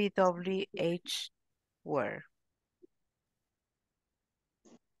the WH word.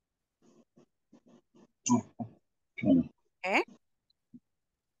 Okay?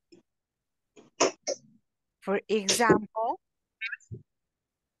 For example,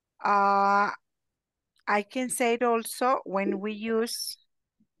 I can say it also when we use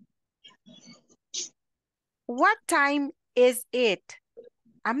what time is it?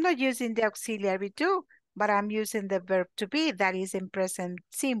 I'm not using the auxiliary to, but I'm using the verb to be that is in present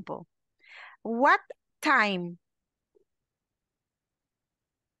simple. What time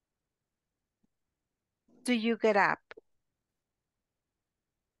do you get up?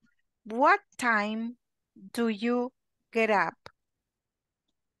 What time do you get up?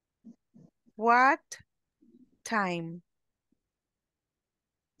 What time?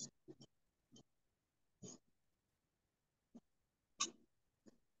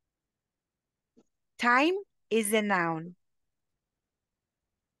 Time is the noun.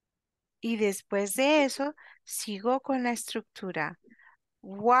 Y después de eso, sigo con la estructura.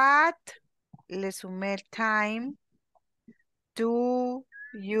 What, le sumé el time, do,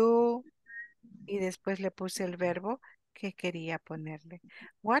 you, y después le puse el verbo que quería ponerle.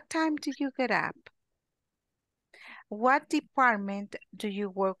 What time do you get up? What department do you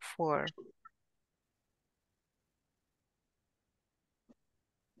work for?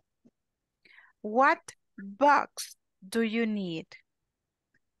 What box do you need?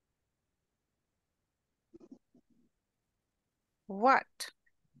 What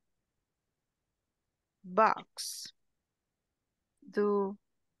box do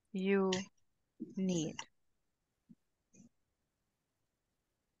you need?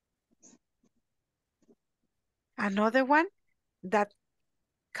 Another one that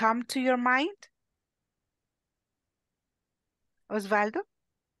come to your mind? Osvaldo?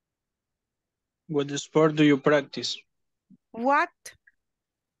 What sport do you practice? What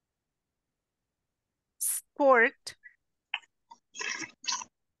sport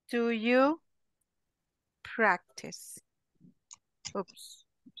do you practice? Oops.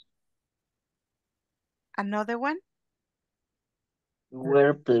 Another one?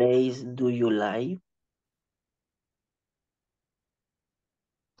 Where place do you live?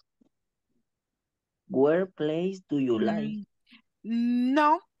 Where place do you live?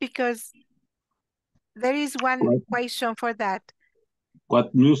 No, because there is one question for that.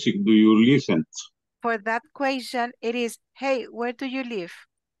 What music do you listen? For that question, it is, hey, where do you live?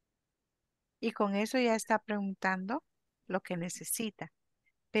 Y con eso ya está preguntando lo que necesita.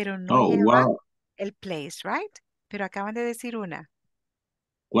 Pero no lleva el place, right? Pero acaban de decir una.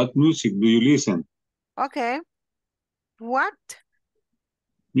 What music do you listen? Okay. What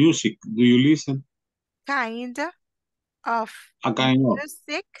Music do you listen? kind of Kind of.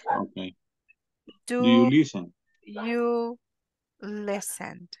 music Okay. do you listen? you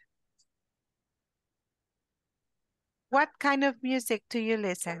listen? What kind of music do you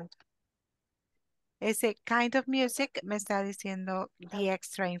listen? Ese kind of music me está diciendo the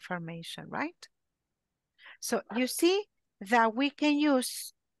extra information, right? So you see that we can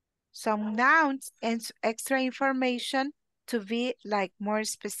use some nouns and extra information to be like more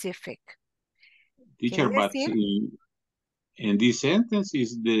specific. Teacher, but in this sentence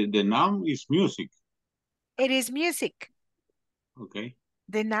is the noun is music. It is music. Okay.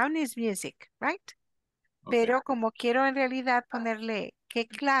 The noun is music, right? Pero como quiero en realidad ponerle qué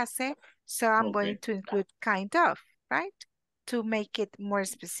clase, so I'm going to include kind of, right? To make it more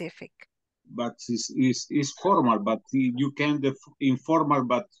specific. But it's formal, but you can informal,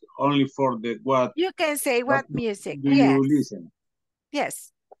 but only for the what. You can say what music. Do Yes. you listen?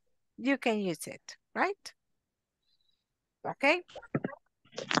 Yes. You can use it, right? Okay.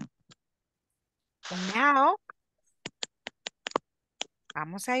 Now,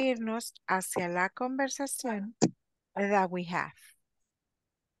 vamos a irnos hacia la conversación that we have.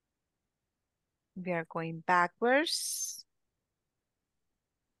 We are going backwards.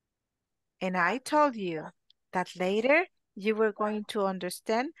 And I told you that later you were going to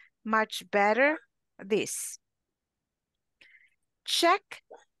understand much better this. Check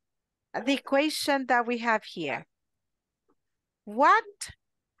the equation that we have here. What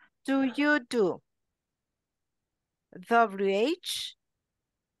do you do? WH,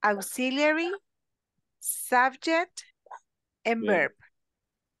 auxiliary, subject, and verb.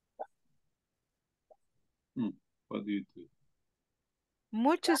 What do you do?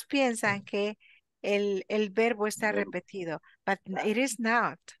 Muchos piensan que el verbo está repetido, but it is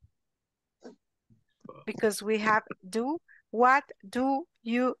not. Because we have do, what do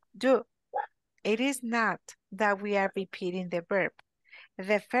you do? It is not that we are repeating the verb.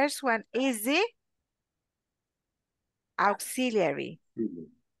 The first one is the auxiliary.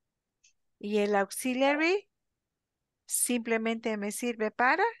 Y el auxiliary simplemente me sirve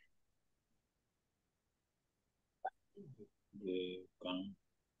para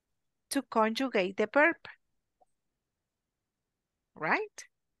to conjugate the verb. Right?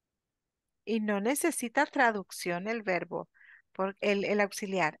 Y no necesita traducción el verbo, por el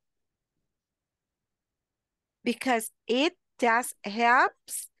auxiliar. Because it just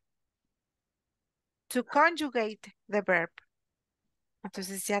helps to conjugate the verb.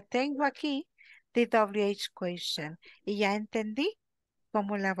 Entonces ya tengo aquí the WH question y ya entendí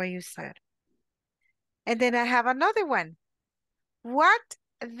cómo la voy a usar. And then I have another one. What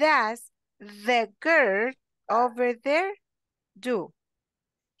does the girl over there do?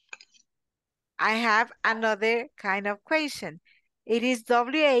 I have another kind of question. It is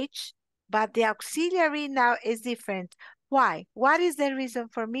WH, but the auxiliary now is different. Why? What is the reason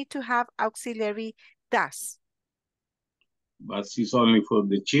for me to have auxiliary does? But it's only for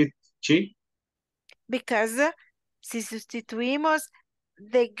the she? Because si sustituimos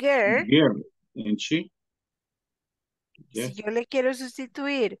the girl, and she? Si yo le quiero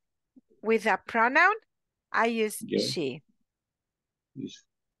sustituir with a pronoun, I use she. Yes.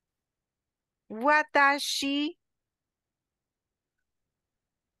 What does she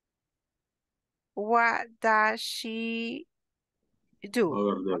do?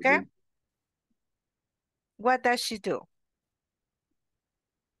 Okay? What does she do?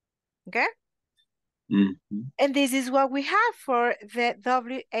 Okay? And this is what we have for the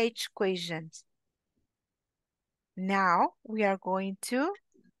WH equations. Now we are going to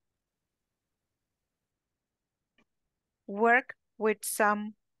work with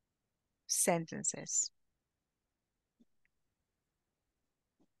some sentences.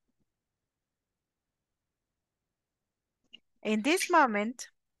 In this moment,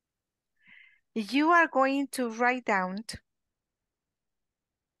 you are going to write down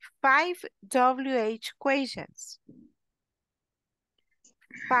 5 WH equations.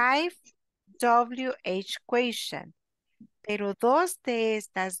 5 WH equations. Pero 2 de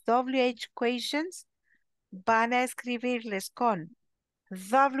estas WH equations van a escribirles con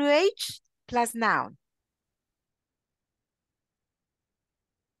WH plus noun.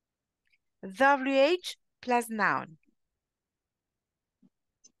 WH plus noun.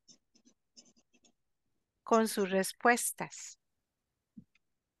 Con sus respuestas.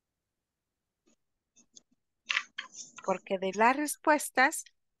 Porque de las respuestas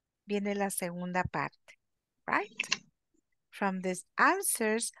viene la segunda parte, right? From the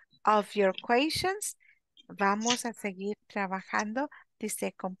answers of your questions, vamos a seguir trabajando the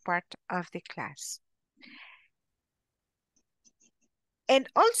second part of the class. And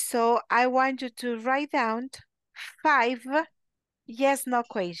also, I want you to write down 5 yes-no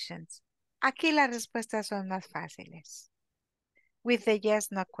questions. Aquí las respuestas son más fáciles. With the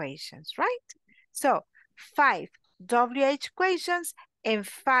yes-no questions, right? So, 5 WH questions and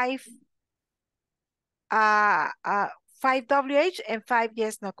 5 WH and 5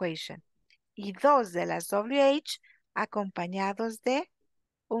 yes-no questions. Y 2 de las WH acompañados de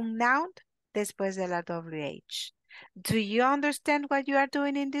un noun después de la WH. Do you understand what you are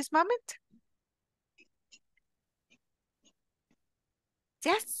doing in this moment?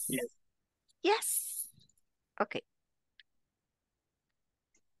 Yes? Yes. Okay.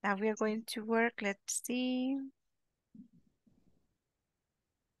 Now we are going to work. Let's see.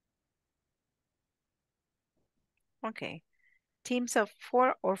 Okay. Teams of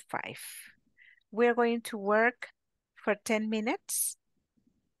 4 or 5. We're going to work for 10 minutes.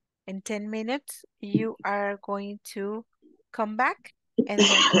 In 10 minutes, you are going to come back and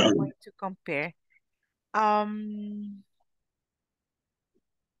then we're going to compare.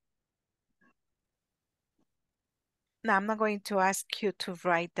 Now, I'm not going to ask you to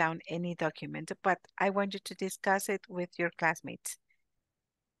write down any document, but I want you to discuss it with your classmates.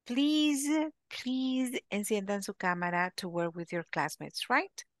 Please, please enciendan su cámara to work with your classmates,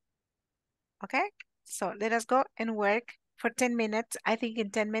 right? Okay, so let us go and work for 10 minutes. I think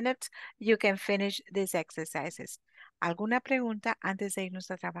in 10 minutes you can finish these exercises. ¿Alguna pregunta antes de irnos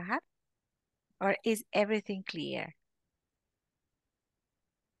a trabajar? Or is everything clear?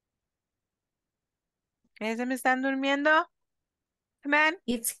 ¿Ya se me están durmiendo? Come on.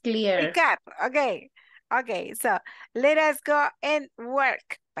 It's clear. Wake up. Okay. Okay, so let us go and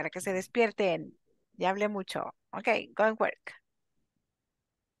work para que se despierten. Ya hablé mucho. Okay, go and work.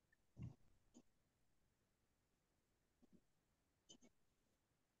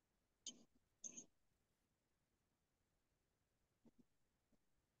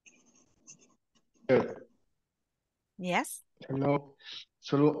 Yes. Hello.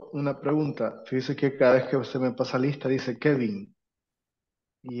 Solo una pregunta. Fíjese que cada vez que usted me pasa lista dice Kevin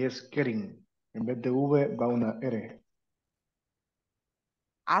y es Kering. En vez de V va una R.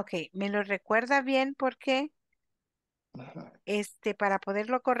 Ok, ¿me lo recuerda bien porque Ajá. para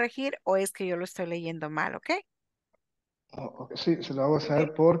poderlo corregir o es que yo lo estoy leyendo mal, ok? Ok, sí, se lo hago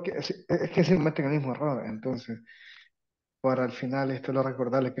saber porque es que se meten el mismo error. Entonces, para el final esto lo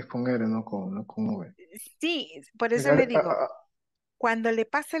recordarle que es con R, no con V. Sí, por eso le digo, cuando le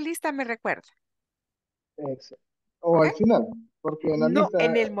pase lista me recuerda. O ¿Ok? al final, porque en la No, lista...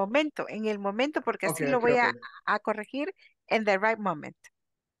 en el momento, porque Ok, así lo ok, voy ok. a corregir en the right moment.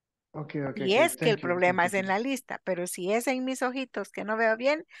 Ok, ok, Y ok. es que el Thank you, problema es en teacher. la lista, pero si es en mis ojitos que no veo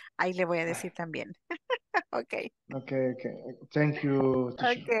bien, ahí le voy a decir también. Ok. Ok, ok. Thank you,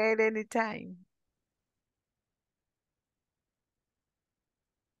 teacher. Ok, at any time.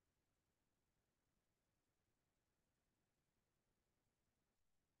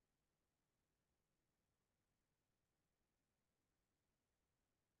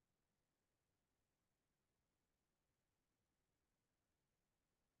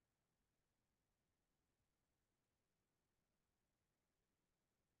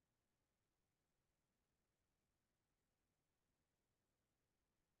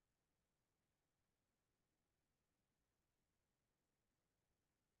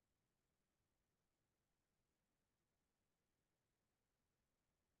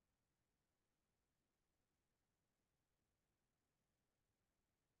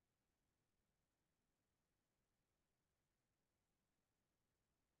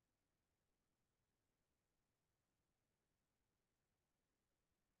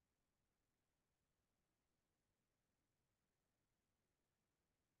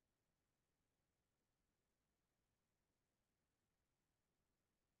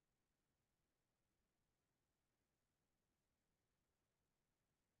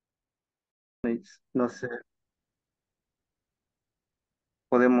 No sé,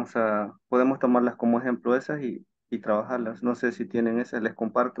 podemos tomarlas como ejemplo esas y trabajarlas. No sé si tienen esas, les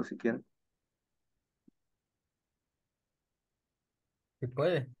comparto si quieren. ¿Se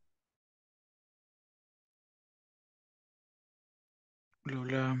puede?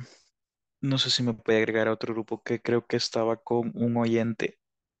 Lola, no sé si me puede agregar a otro grupo que creo que estaba con un oyente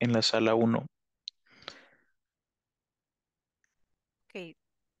en la sala 1. Ok,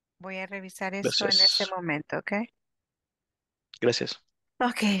 voy a revisar eso en este Gracias. momento, ¿ok? Gracias.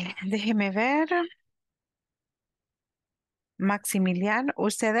 Ok, déjeme ver. Maximiliano,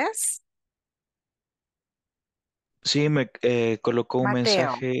 ¿ustedes? Sí, me colocó un Mateo,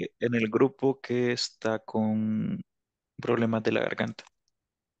 mensaje en el grupo que está con problemas de la garganta.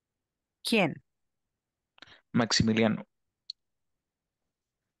 ¿quién? Maximiliano.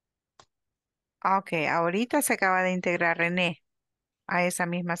 Ok, ahorita se acaba de integrar René a esa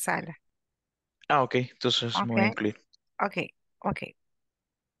misma sala. Ah, ok, entonces me Ok, voy a incluir. ok, ok.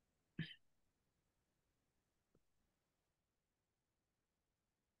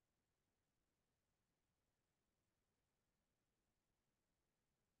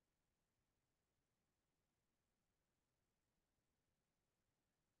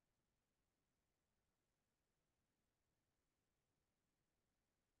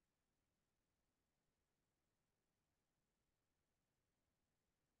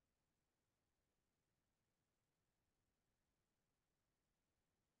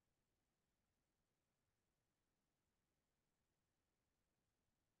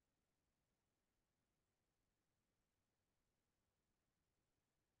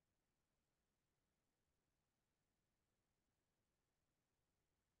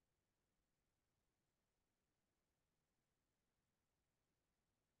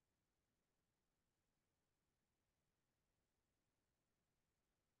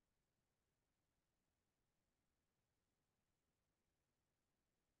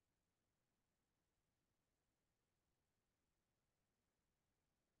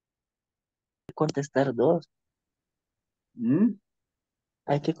 contestar dos. ¿Mm?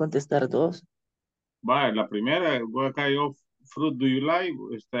 Hay que contestar dos. Vale, la primera, what kind of fruit do you like?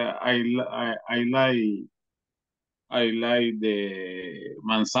 I like the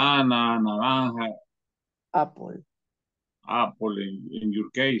manzana, naranja, Apple. apple in your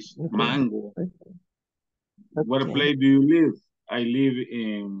case, Okay. mango. Where Okay. place do you live? I live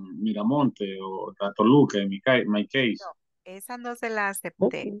in Miramonte or Toluca in my case. No, esa no se la acepté.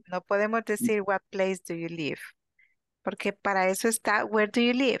 Okay. No podemos decir what place do you live, porque para eso está where do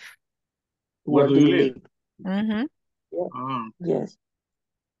you live. Where do you live? Ujú. Yeah. Ah, Yes.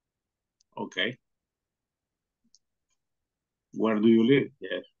 okay. Where do you live?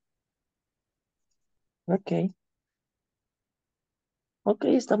 Yes. Okay.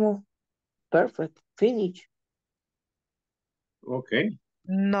 Okay, estamos perfect. Finish. Okay.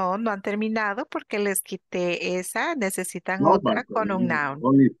 No, no han terminado porque les quité esa. Necesitan No, but otra con un noun.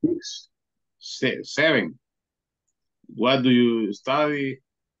 only six. Seven. What do you study?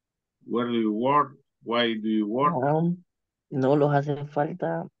 Where do you work? Why do you work? No los hace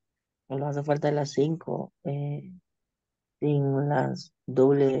falta. No los hace falta las cinco. Sin las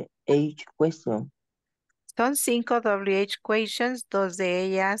doble H question. Son 5 WH questions, 2 de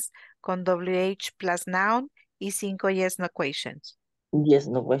ellas con WH plus noun y 5 yes no questions. Yes,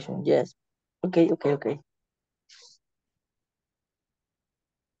 no question. Yes. Okay, okay, okay.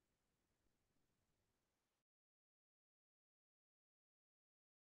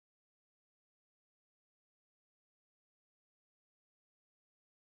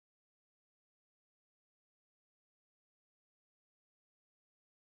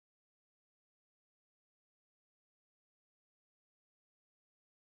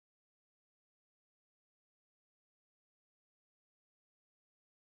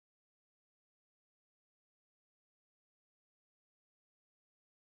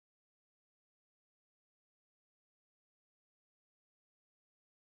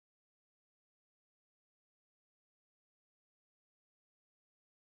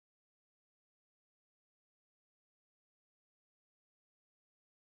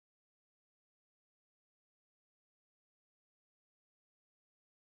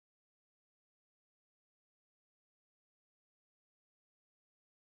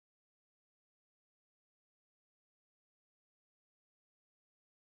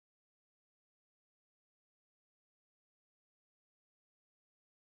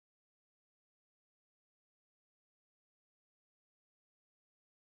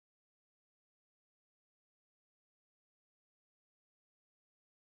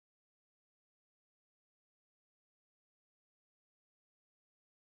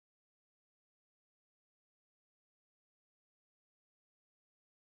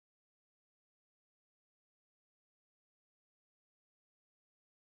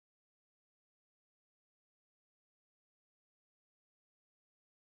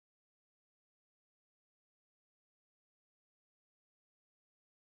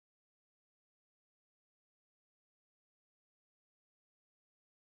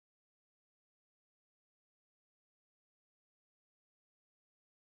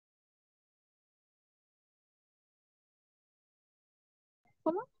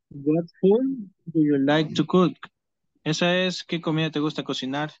 What food do you like to cook? Esa es, ¿qué comida te gusta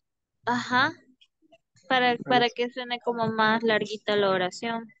cocinar? Ajá, para que suene como más larguita la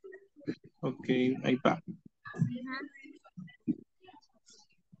oración. Ok, ahí va.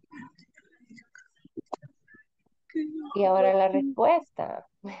 Y ahora la respuesta.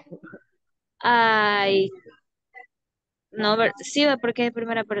 Ay, no, sí, porque es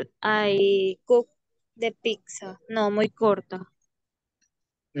primera, pero ay, cook de pizza. No, muy corta.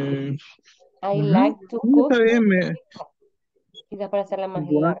 Mm, I ujú. like to Sí, cook. está bien. Quizás para hacerla más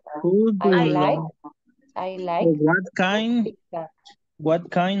What larga. food do I you like, like? I like pizza. What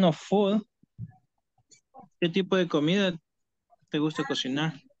kind of food? ¿Qué tipo de comida te gusta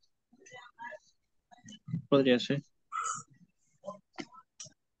cocinar? Podría ser.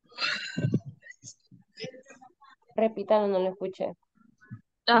 Repítalo, no lo escuché.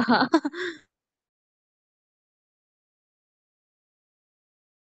 Ajá.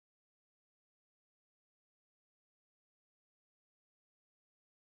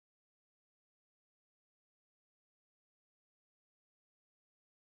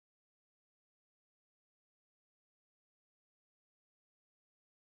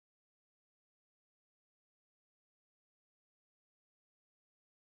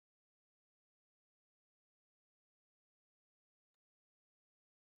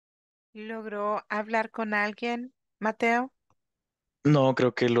 ¿Logró hablar con alguien, Mateo? No,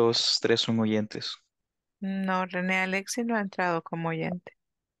 creo que los tres son oyentes. No, René Alexi no ha entrado como oyente.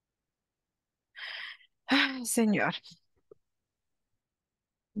 Ay, señor.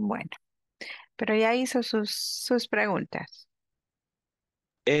 Bueno, pero ya hizo sus preguntas.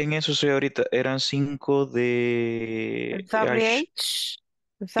 En eso soy ahorita. Eran 5 de Ash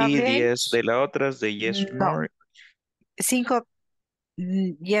WH, y 10 WH, de la otra, de yes or no. no. 5,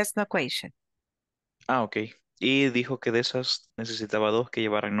 yes, no question. Ah, ok. Y dijo que de esas necesitaba 2 que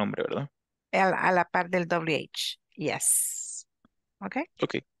llevaran nombre, ¿verdad? A la par del WH. Yes. ¿Ok?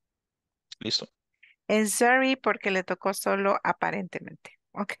 Ok, listo. En sorry porque le tocó solo aparentemente.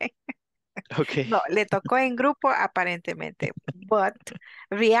 ¿Ok? Ok, No, le tocó en grupo aparentemente. But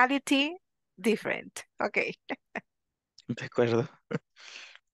reality different. Ok. de acuerdo.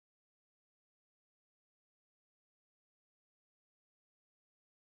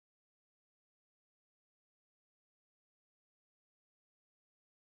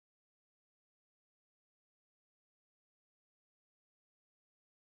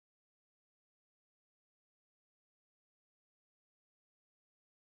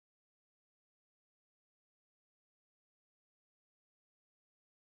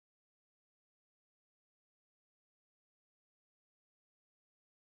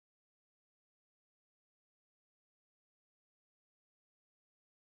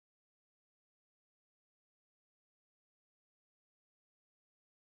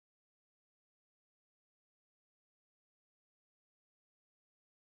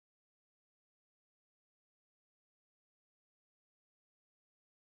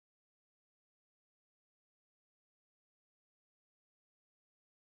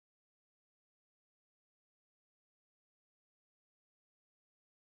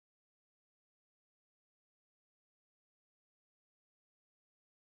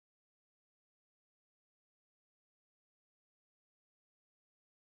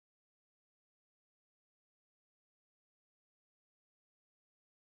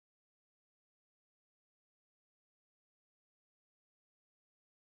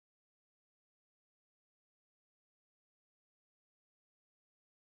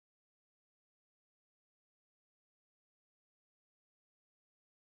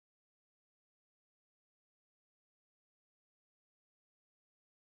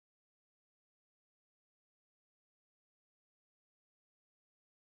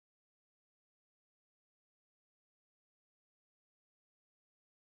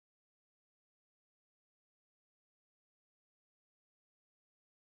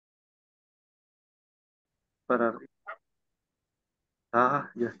 Para arriba.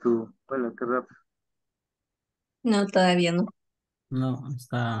 Ah, ya estuvo. Bueno, qué rápido. No, todavía no. No,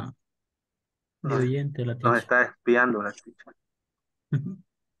 está de Nos, oyente la nos teacher. está espiando la teacher.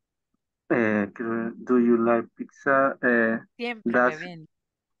 Do you like pizza? Siempre me Does, ven.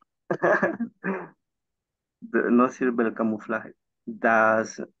 no sirve el camuflaje.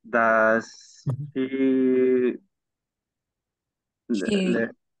 Does she, Sí,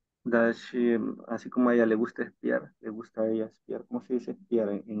 does she, así como a ella le gusta espiar, le gusta a ella espiar. ¿Cómo se dice espiar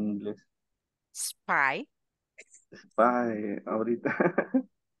en inglés? Spy. Spy, ahorita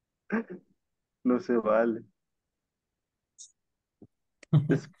no se vale.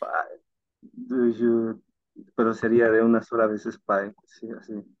 Spy. Do you, pero sería de una sola vez spy. Sí,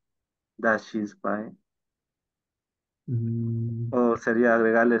 así. Does she spy? Mm, O sería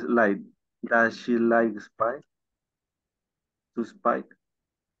agregarles like. Does she like spy? To spy.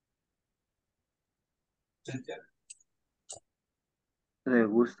 Le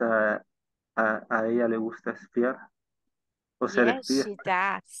gusta, a ella le gusta espiar o ser Yes, espía. she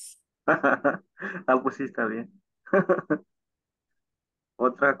does. Ah, pues sí, está bien.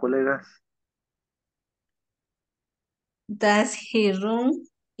 Otra, colegas. does he run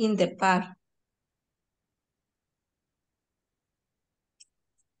in the park?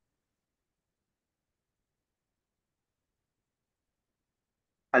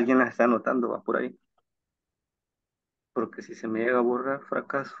 Alguien las está anotando, va por ahí. Porque si se me llega a borrar,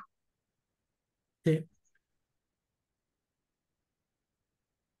 fracaso. sí.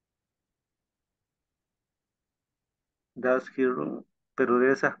 Does he run? Pero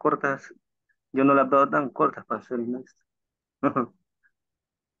de esas cortas, yo no las veo tan cortas para ser honesto.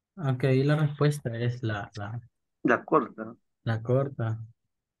 Aunque ahí la respuesta es La corta. la corta.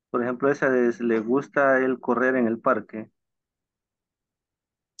 Por ejemplo, esa de le gusta el correr en el parque.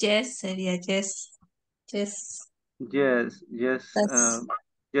 Yes, sería yes. Yes. Yes, yes, Does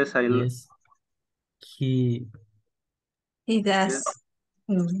yes, Yes, he, he yes. does.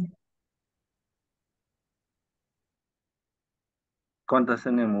 Mm. ¿Cuántas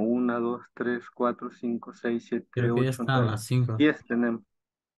tenemos? Una, dos, tres, cuatro, cinco, seis, siete, creo que ya ocho, están nueve. las 5. 10 tenemos.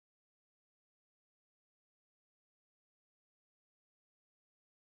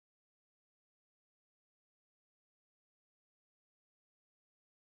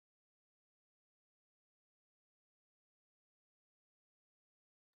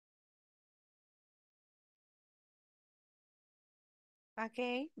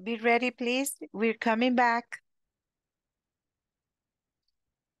 Okay, be ready, please. We're coming back.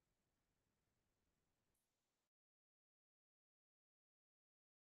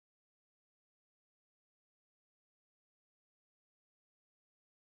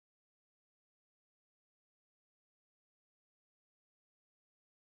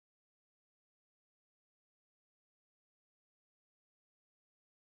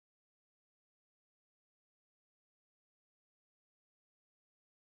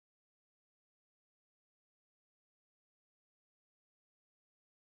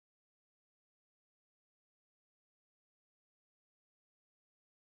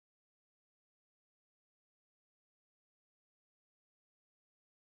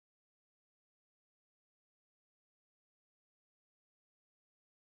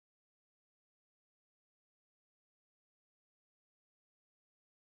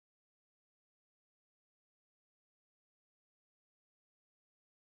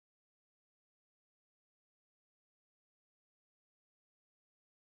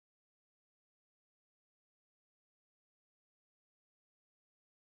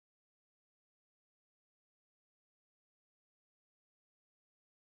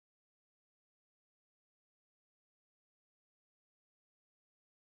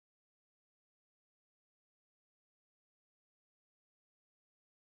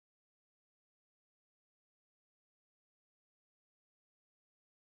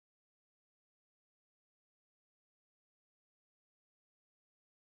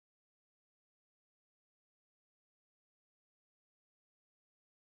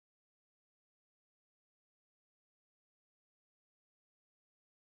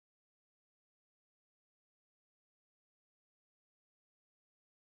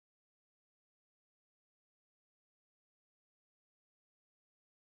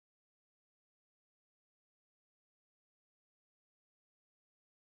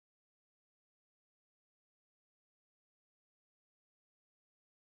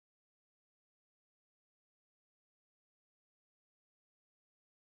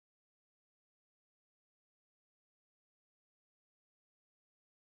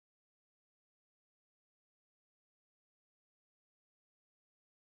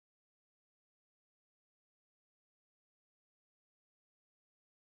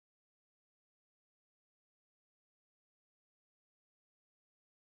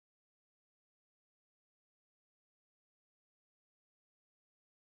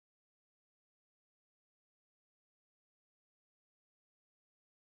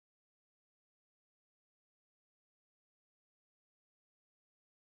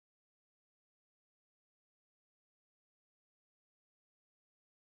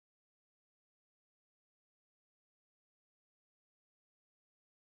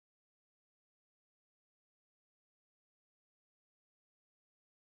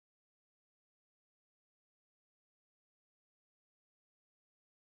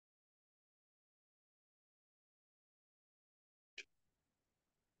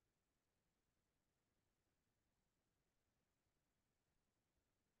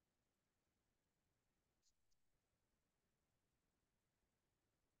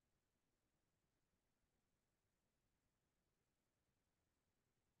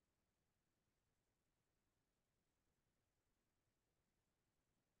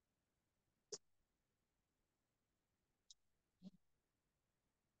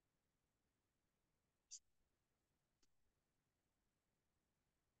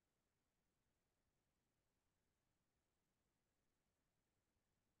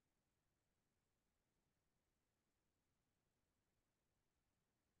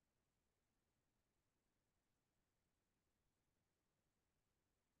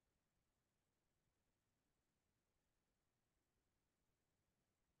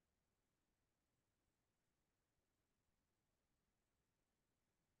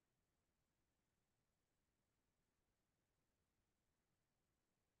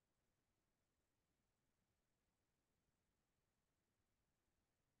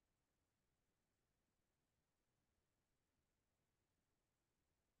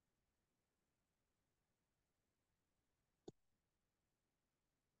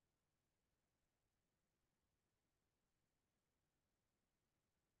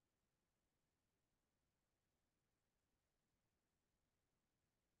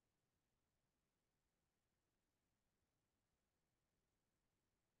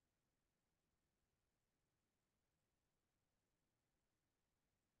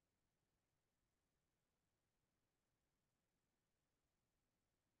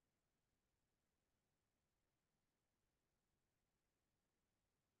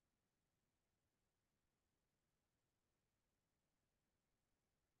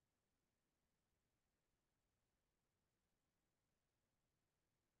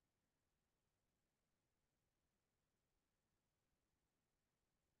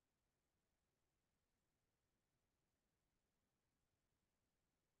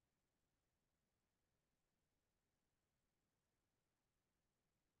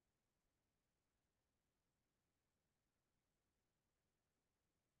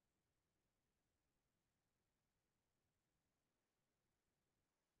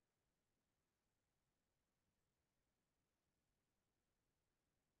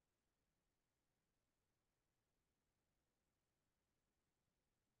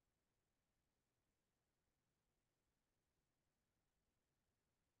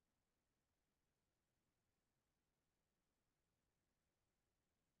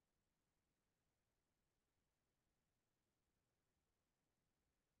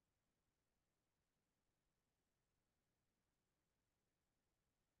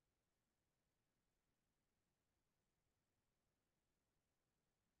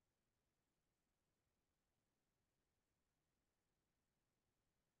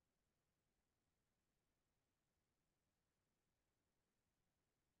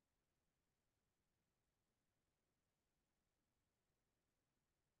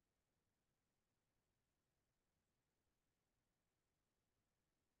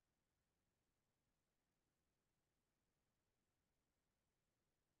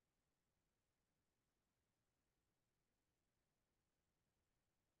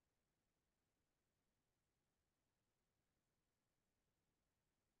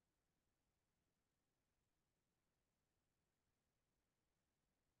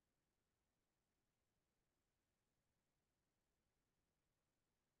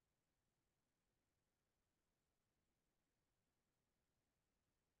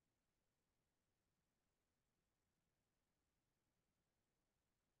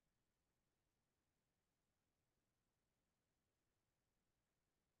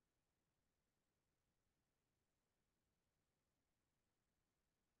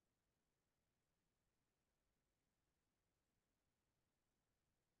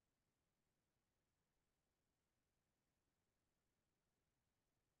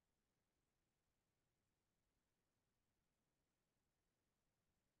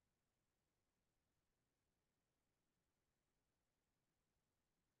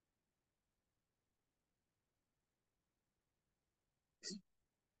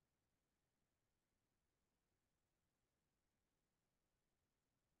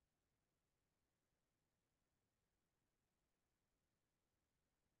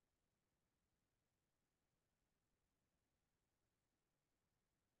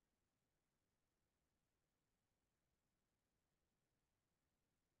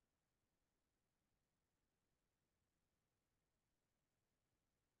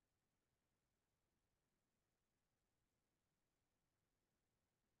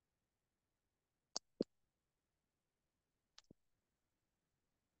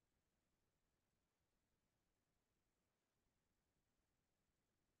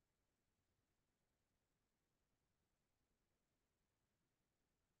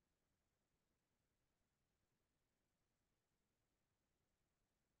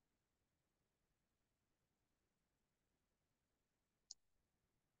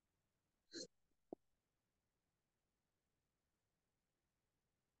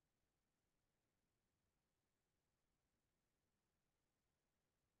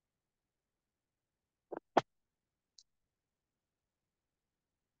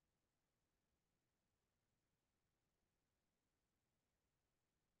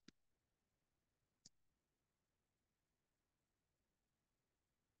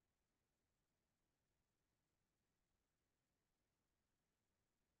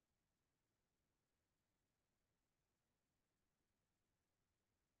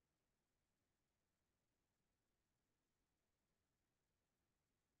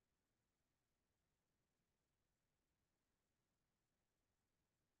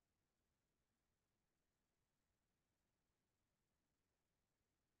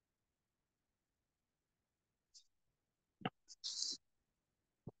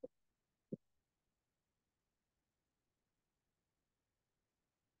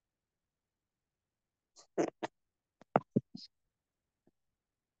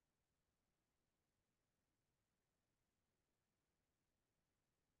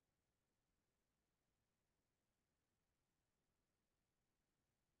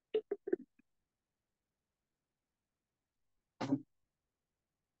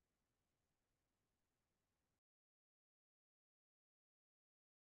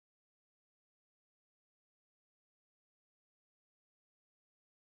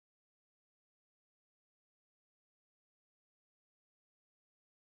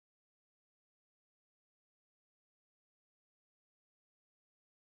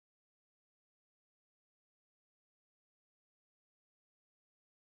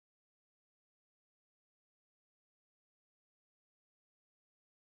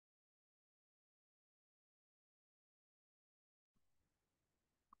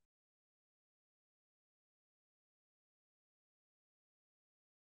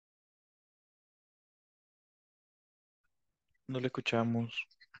 No le escuchamos.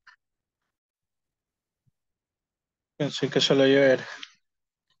 Pensé que solo yo era.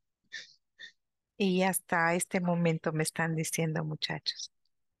 Y hasta este momento me están diciendo, muchachos.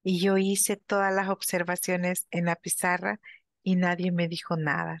 Y yo hice todas las observaciones en la pizarra y nadie me dijo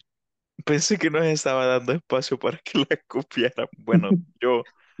nada. Pensé que nos estaba dando espacio para que la copiara. Bueno, yo.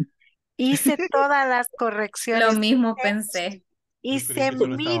 Hice todas las Lo correcciones. mismo pensé. Hice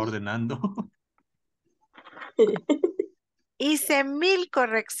mil, ordenando. hice 1000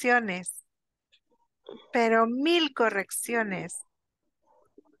 correcciones, pero 1000 correcciones.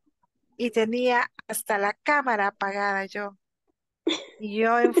 Y tenía hasta la cámara apagada yo. Y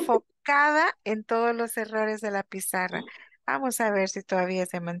yo enfocada en todos los errores de la pizarra. Vamos a ver si todavía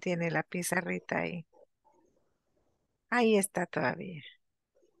se mantiene la pizarrita ahí. Ahí está todavía.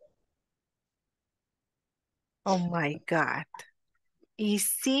 Oh my God. Y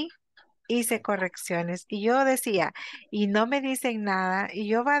sí hice correcciones. Y yo decía, y no me dicen nada, y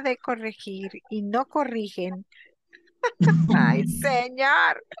yo va de corregir, y no corrigen. Ay,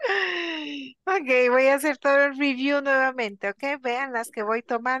 señor. Ok, voy a hacer todo el review nuevamente, ¿ok? Vean las que voy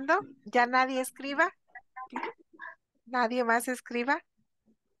tomando. Ya nadie escriba. Nadie más escriba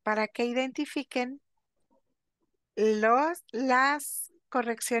para que identifiquen las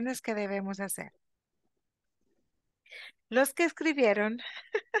correcciones que debemos hacer. Los que escribieron,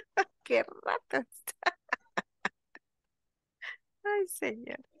 qué rato. Ay,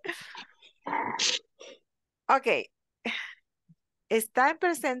 señor. Ok, están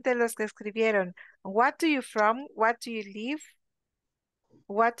presentes los que escribieron what do you from, what do you live,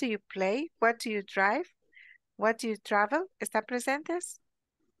 what do you play, what do you drive, what do you travel. ¿Están presentes?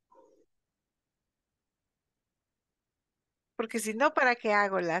 Porque si no, ¿para qué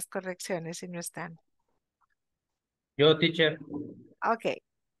hago las correcciones si no están? Yo, teacher. Ok,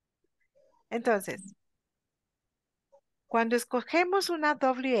 entonces, cuando escogemos una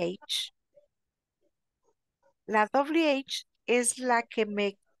WH, la WH es la que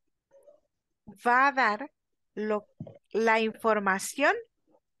me va a dar la información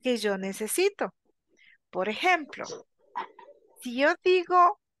que yo necesito. Por ejemplo, si yo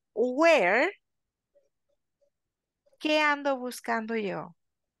digo where, ¿qué ando buscando yo?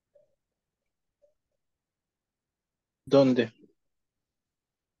 ¿Dónde?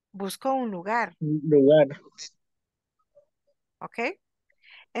 Busco un lugar, Lugar. ¿ok?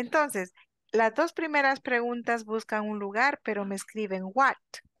 Entonces, las dos primeras preguntas buscan un lugar, pero me escriben what.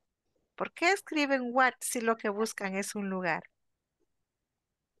 ¿Por qué escriben what si lo que buscan es un lugar?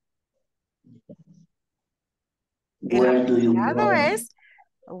 El Where do you apropiado from? es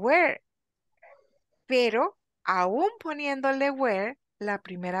where, pero aún poniéndole where, la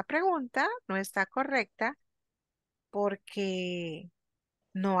primera pregunta no está correcta porque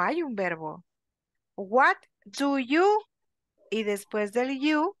no hay un verbo. What do you? Y después del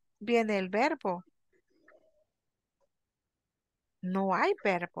you viene el verbo. No hay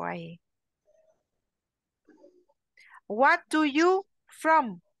verbo ahí. What do you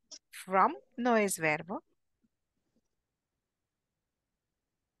from? From no es verbo.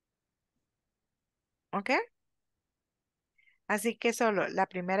 ¿Ok? Así que solo la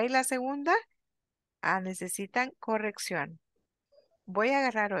primera y la segunda necesitan corrección. Voy a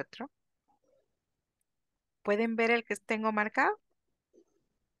agarrar otro. ¿Pueden ver el que tengo marcado?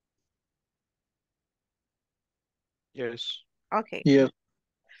 Yes. Ok. Yes.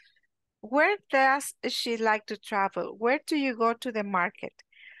 Where does she like to travel? Where do you go to the market?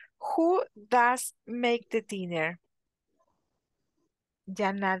 Who does make the dinner?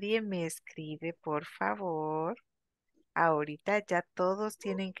 Ya nadie me escribe, por favor. Ahorita ya todos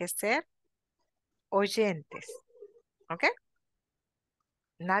tienen que ser oyentes. ¿Ok?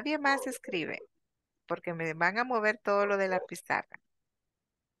 Nadie más escribe porque me van a mover todo lo de la pizarra.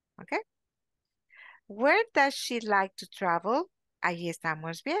 ¿Ok? Where does she like to travel? Ahí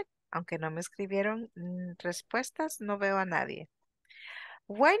estamos bien. Aunque no me escribieron respuestas, no veo a nadie.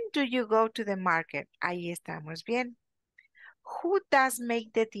 When do you go to the market? Ahí estamos bien. Who does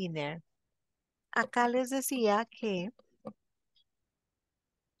make the dinner? Acá les decía que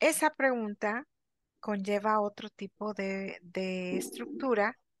esa pregunta conlleva otro tipo de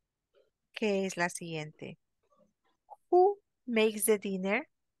estructura que es la siguiente. Who makes the dinner?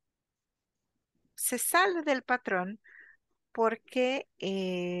 Se sale del patrón porque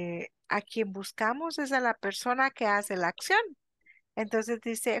a quien buscamos es a la persona que hace la acción. Entonces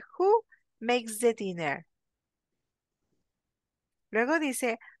dice, who makes the dinner? Luego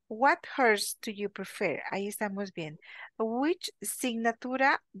dice, what horse do you prefer? Ahí estamos bien. Which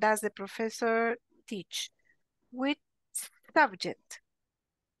signatura does the professor teach? Which subject?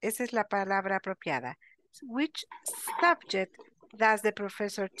 Esa es la palabra apropiada. which subject does the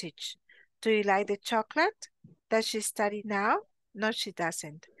professor teach? Do you like the chocolate? Does she study now? No, she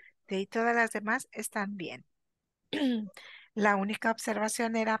doesn't. De ahí todas las demás están bien. La única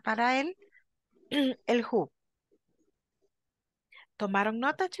observación era para él, el who. ¿Tomaron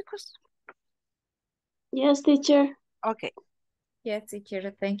nota, chicos? Yes, teacher. Ok, Yes,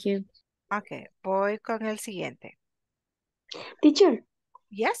 teacher, thank you. ok. Voy con el siguiente. Teacher,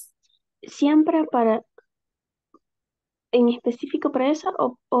 Yes. ¿siempre para, en específico para eso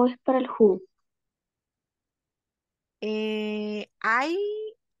o es para el who? Hay,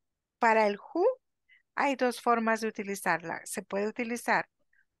 para el who, hay dos formas de utilizarla. Se puede utilizar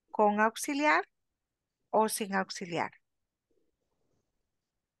con auxiliar o sin auxiliar.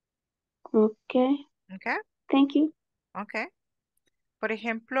 Ok, ¿Ok? thank you. Ok. Por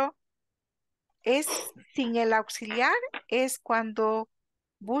ejemplo, es sin el auxiliar, es cuando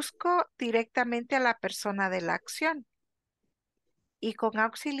busco directamente a la persona de la acción. Y con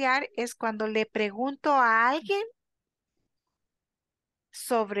auxiliar es cuando le pregunto a alguien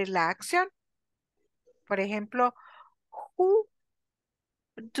sobre la acción. Por ejemplo, who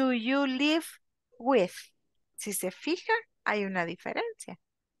do you live with? Si se fija, hay una diferencia.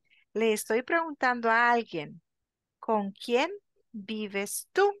 Le estoy preguntando a alguien, ¿con quién vives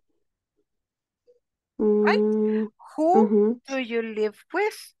tú? Right? Who do you live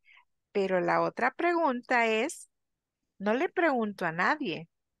with? Pero la otra pregunta es, no le pregunto a nadie.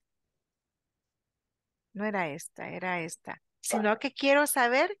 No era esta, era esta. Sino que quiero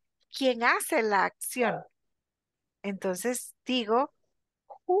saber quién hace la acción. Entonces digo,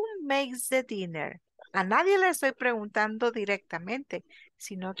 who makes the dinner? A nadie le estoy preguntando directamente,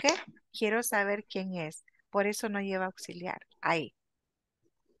 sino que quiero saber quién es. Por eso no lleva auxiliar. Ahí.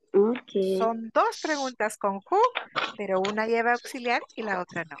 Ok. Son dos preguntas con who, pero una lleva auxiliar y la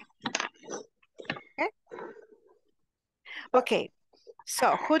otra no. Okay.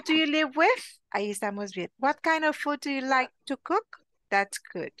 So, who do you live with? Ahí estamos bien. What kind of food do you like to cook? That's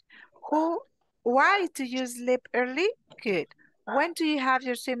good. Why do you sleep early? Good. When do you have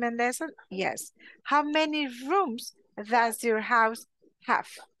your swimming lesson? Yes. How many rooms does your house have?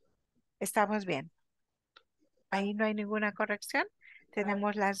 Estamos bien. Ahí no hay ninguna corrección.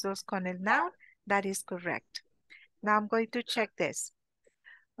 Tenemos las dos con el noun. That is correct. Now I'm going to check this.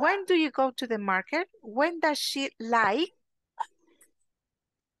 When do you go to the market? When does she like?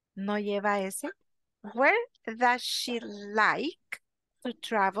 No lleva ese. Where does she like to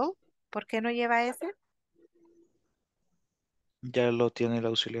travel? ¿Por qué no lleva ese? Ya lo tiene el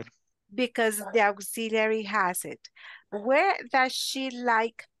auxiliar. Because the auxiliary has it. Where does she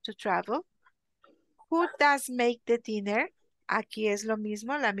like to travel? Who does make the dinner? Aquí es lo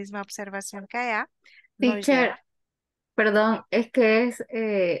mismo, la misma observación que allá. No Teacher, lleva. perdón, es que es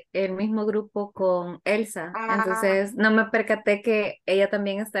el mismo grupo con Elsa, entonces no me percaté que ella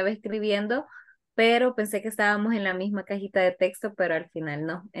también estaba escribiendo, pero pensé que estábamos en la misma cajita de texto, pero al final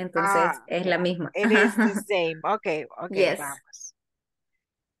no, entonces es la misma. It is the same. Ok, Yes. vamos.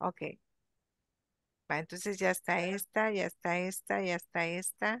 Ok. Va, entonces ya está esta, ya está esta, ya está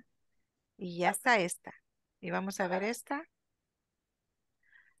esta y ya está esta. Y vamos a ver esta.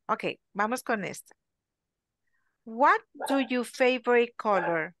 Ok, vamos con esta. What do you favorite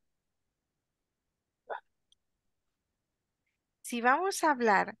color? Si vamos a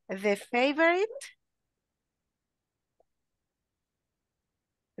hablar de favorite,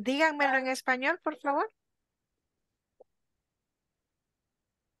 díganmelo en español, por favor.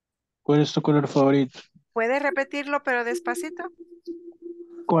 ¿Cuál es tu color favorito? ¿Puede repetirlo pero despacito?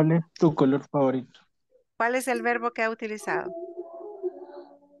 ¿Cuál es tu color favorito? ¿Cuál es el verbo que ha utilizado?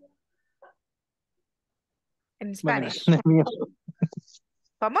 En Bueno, Spanish. eso no es mío.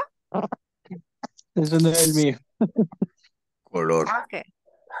 ¿Cómo? Eso no es el mío. Color. Ok.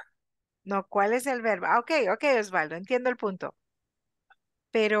 No, ¿cuál es el verbo? Ok, Osvaldo, entiendo el punto.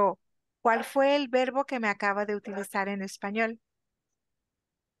 Pero, ¿cuál fue el verbo que me acaba de utilizar en español?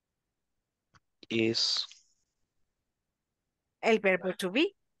 Es. El verbo to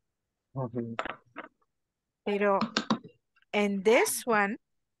be. Okay. Pero, en this one,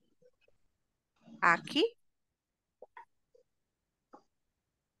 aquí,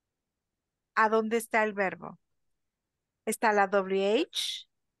 ¿a dónde está el verbo? Está la WH,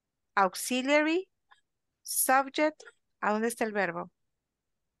 auxiliary, subject. ¿A dónde está el verbo?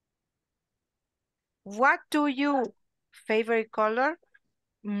 What do you favorite color?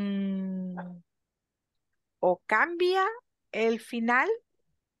 O cambia el final,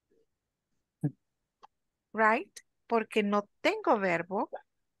 right? Porque no tengo verbo.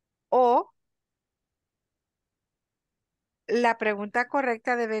 O la pregunta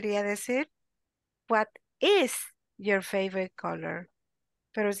correcta debería decir, what is your favorite color?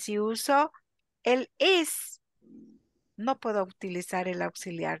 Pero si uso el is, no puedo utilizar el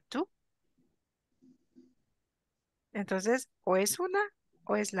auxiliar to. Entonces, o es una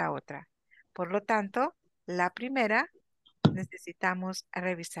o es la otra. Por lo tanto, la primera necesitamos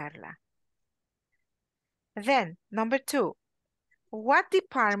revisarla. Then, number 2. What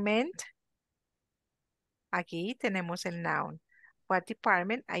department? Aquí tenemos el noun. What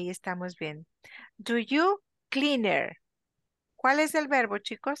department? Ahí estamos bien. Do you cleaner? ¿Cuál es el verbo,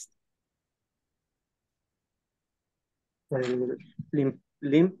 chicos?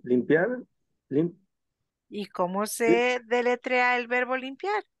 Limpiar. ¿Y cómo se deletrea el verbo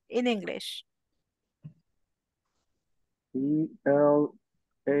limpiar? En English.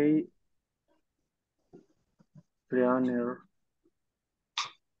 E-L-A Cleaner.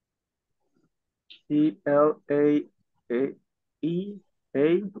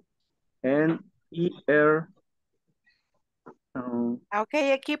 E-L-A-E-A-N-E-R. Ok,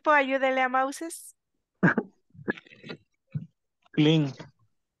 equipo, ayúdenle a Moses. Clean.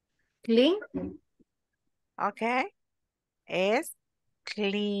 Clean. Ok. Es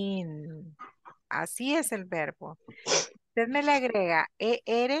clean. Así es el verbo. Usted me le agrega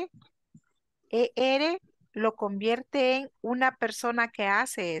ER lo convierte en una persona que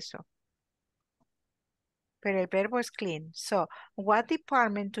hace eso. Pero el verbo es clean. So, what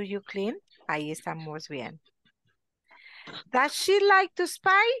department do you clean? Ahí estamos bien. Does she like to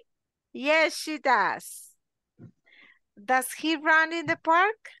spy? Yes, she does. Does he run in the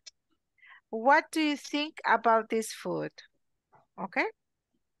park? What do you think about this food? ¿Ok?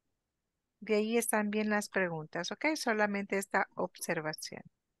 De ahí están bien las preguntas, ¿ok? Solamente esta observación.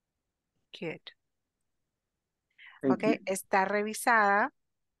 Good. Ok, está revisada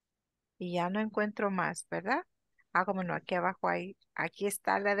y ya no encuentro más, ¿verdad? Ah, como no, aquí abajo hay, aquí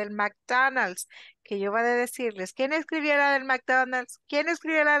está la del McDonald's, que yo voy a decirles, ¿quién escribió la del McDonald's? ¿Quién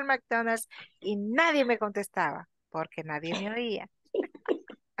escribió la del McDonald's? Y nadie me contestaba, porque nadie me oía.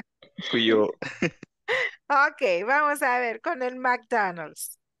 Fui yo. Ok, vamos a ver con el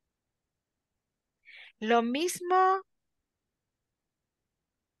McDonald's. Lo mismo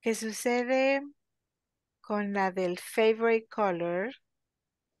que sucede con la del favorite color,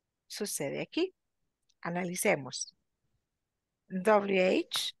 sucede aquí. Analicemos.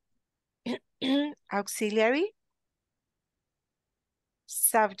 WH, auxiliary,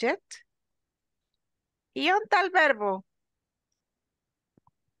 subject, y un tal verbo.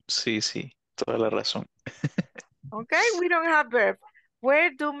 Sí, sí, toda la razón. Okay, we don't have verb.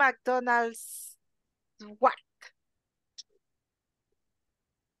 Where do McDonald's what?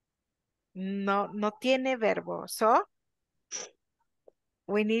 No, no tiene verbo. So,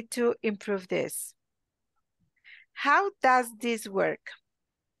 we need to improve this. How does this work?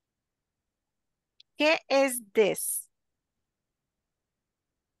 ¿Qué es this?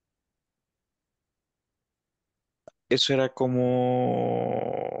 Eso era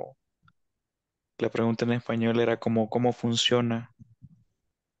como... La pregunta en español era como, ¿cómo funciona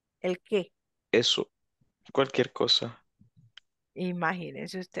 ¿El qué? eso? Cualquier cosa.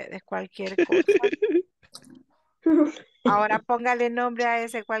 Imagínense ustedes cualquier cosa. Ahora póngale nombre a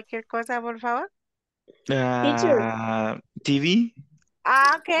ese cualquier cosa, por favor. TV.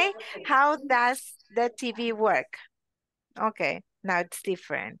 Okay. How does the TV work? Okay, now it's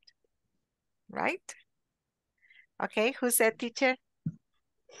different, right? Okay, who said teacher?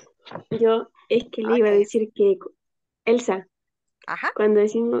 Yo es que le iba a Okay. decir que Elsa, Ajá. cuando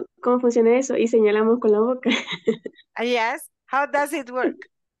decimos cómo funciona eso y señalamos con la boca. Yes, how does it work?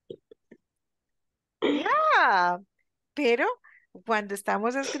 Yeah, pero cuando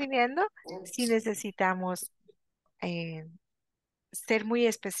estamos escribiendo, sí necesitamos ser muy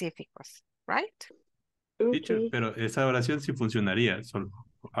específicos, right? Teacher, pero esa oración sí funcionaría, solo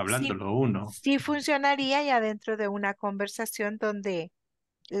Sí, hablándolo uno. sí funcionaría ya dentro de una conversación donde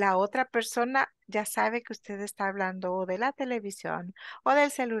la otra persona ya sabe que usted está hablando o de la televisión o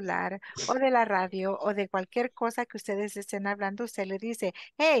del celular o de la radio o de cualquier cosa que ustedes estén hablando. Usted le dice,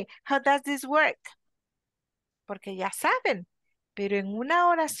 hey, how does this work? Porque ya saben, pero en una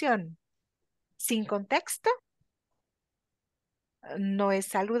oración sin contexto no es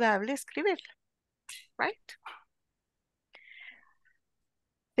saludable escribirlo, right?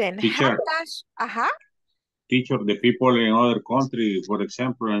 Then, how Teacher, does, ajá, teacher, the people in other country, for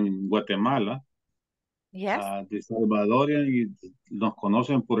example, en Guatemala, yes, de Salvadorian, y nos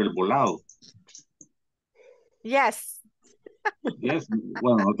conocen por el volado. yes. Yes.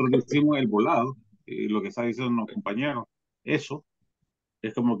 Bueno, nosotros decimos el volado, y lo que está diciendo los compañeros, eso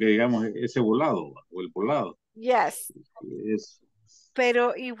es como que digamos ese volado o el volado. Yes. Es,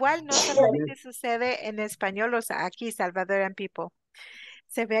 Pero igual no solamente sucede en español, o sea, aquí Salvadorian people.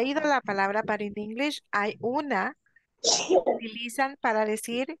 Se me ha ido la palabra, pero en English hay una que utilizan para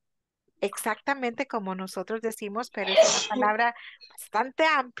decir exactamente como nosotros decimos, pero es una palabra bastante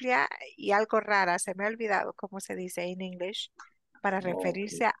amplia y algo rara. Se me ha olvidado cómo se dice en English para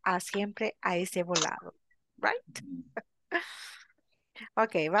referirse a siempre a ese volado. Right?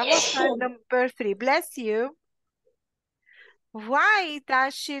 Ok, vamos con number 3. Bless you. Why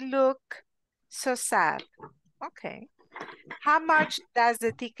does she look so sad? Okay. How much does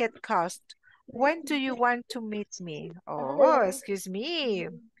the ticket cost? When do you want to meet me? Oh, excuse me.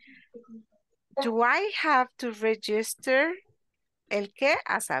 Do I have to register? ¿El qué?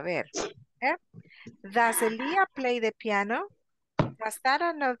 A saber. ¿Eh? Does Elia play the piano? Does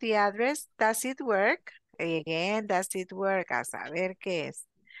Tara know the address? Does it work? Again, does it work? A saber qué es.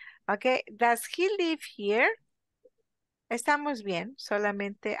 Okay. Does he live here? Estamos bien,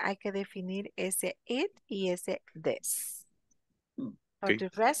 solamente hay que definir ese it y ese this. For the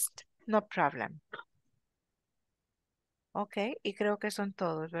rest, no problem. Ok, y creo que son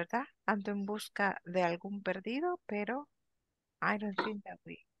todos, ¿verdad? Ando en busca de algún perdido, pero I don't think that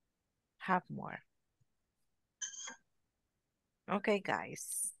we have more. Ok,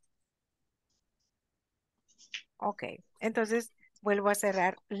 guys. Ok, entonces vuelvo a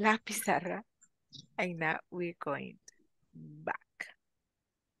cerrar la pizarra. And now we're going back.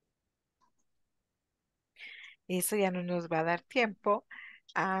 Eso ya no nos va a dar tiempo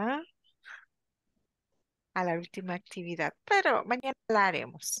a la última actividad, pero mañana la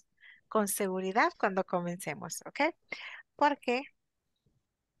haremos con seguridad cuando comencemos, ¿ok? Porque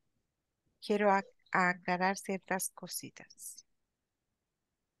quiero aclarar ciertas cositas.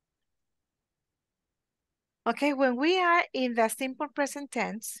 Ok, when we are in the simple present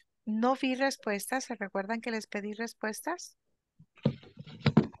tense, no vi respuestas. ¿Se recuerdan que les pedí respuestas?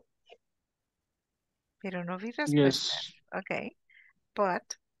 Pero no vi respuestas. Yes. Ok,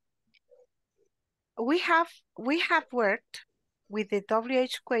 but we have worked with the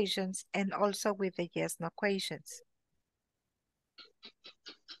WH equations and also with the yes no equations.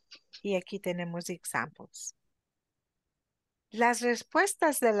 Y aquí tenemos examples. Las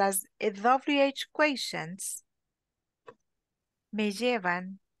respuestas de las WH equations me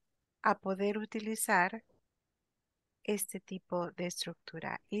llevan a poder utilizar este tipo de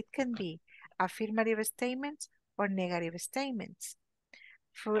estructura. It can be affirmative statements or negative statements.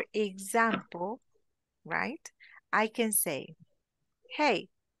 For example, right, I can say, hey,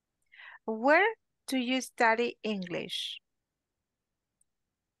 where do you study English?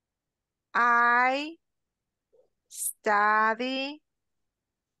 I study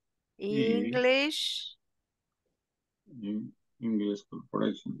English English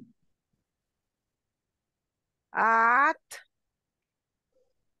Corporation. at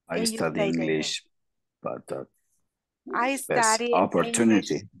I and you study say the name. English, but I best study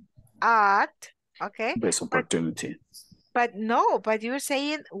opportunity. English at, okay. Best opportunity. But you're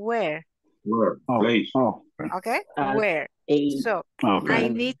saying where. Where? Oh, Place. oh, Okay, At where? a So okay. I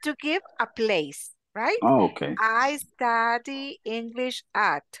need to give a place, right? Oh, okay. I study English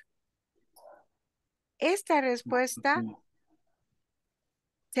at. Esta respuesta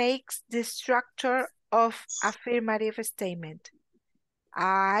takes the structure of affirmative statement.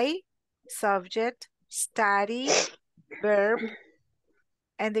 I, subject, study, verb,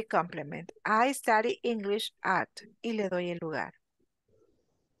 and the complement. I study English at, y le doy el lugar.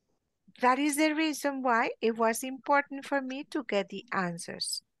 That is the reason why it was important for me to get the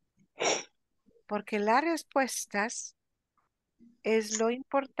answers. Porque las respuestas es lo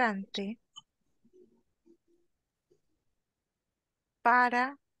importante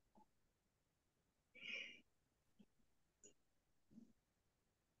para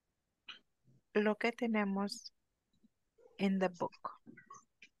lo que tenemos in the book.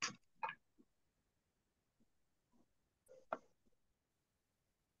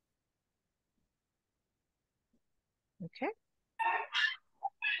 Okay.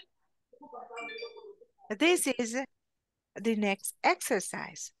 This is the next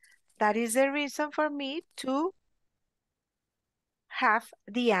exercise. That is the reason for me to have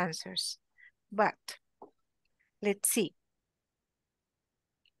the answers. But let's see.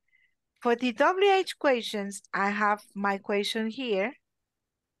 For the WH equations, I have my equation here,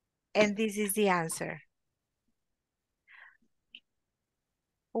 and this is the answer.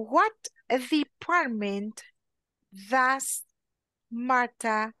 What department does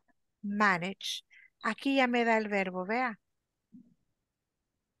Marta manage? Aquí ya me da el verbo, vea.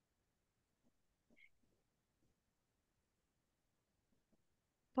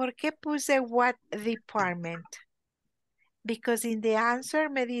 ¿Por qué puse what department? Because in the answer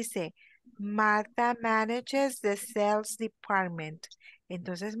me dice, Martha manages the sales department.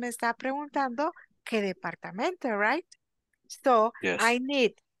 Entonces me está preguntando qué departamento, right? So Yes. I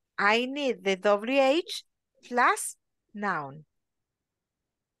need the WH plus noun.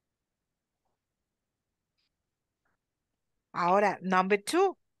 Ahora, number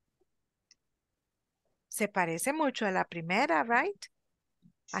 2. Se parece mucho a la primera, right?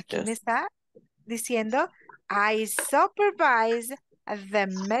 Aquí me Yes. está diciendo, I supervise the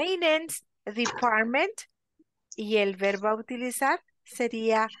maintenance department y el verbo a utilizar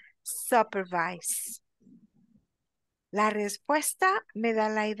sería supervise. La respuesta me da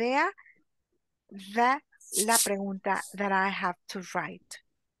la idea de la pregunta that I have to write.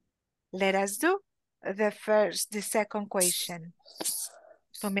 Let us do the second question.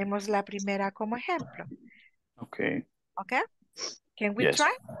 Tomemos la primera como ejemplo. Okay. Okay? Can we Yes.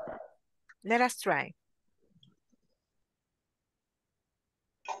 try? Let us try.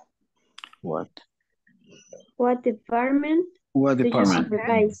 What? What department What do you department?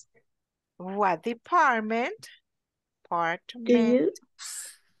 supervise? What department? Do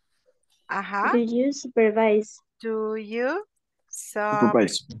you supervise? Do you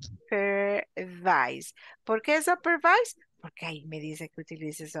Supervise. supervise? ¿Por qué supervise? Porque ahí me dice que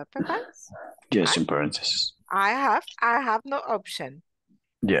utilice supervise. Yes, in parentheses. I have no option.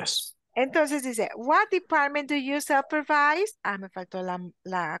 Yes. Entonces dice, what department do you supervise? Me faltó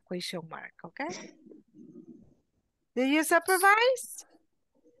la question mark, okay? Do you supervise?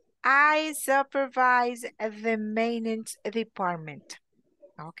 I supervise the maintenance department.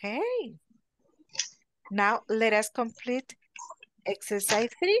 Okay. Now let us complete exercise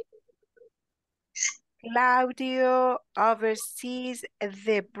 3. Claudio oversees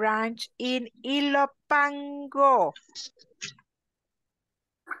the branch in Ilopango.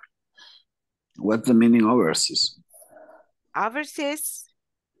 What's the meaning of overseas? Overseas.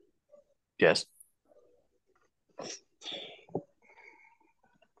 Yes.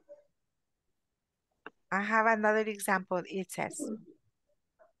 I have another example. It says,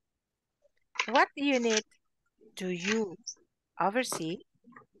 what unit do you oversee?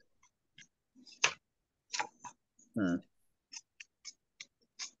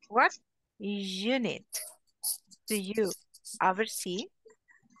 What unit do you oversee?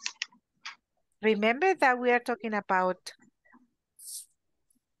 Remember that we are talking about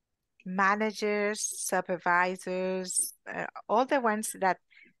managers, supervisors, all the ones that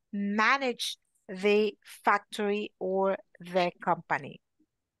manage the factory or the company.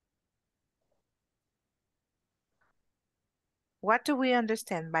 What do we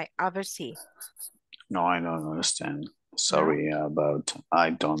understand by oversee? No, I don't understand. Sorry about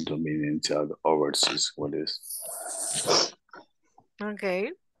I don't do meaning to overseas. What is?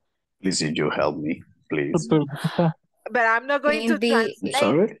 Okay. Please, did you help me, please? But I'm not going to translate.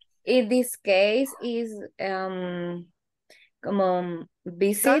 Sorry? In this case is como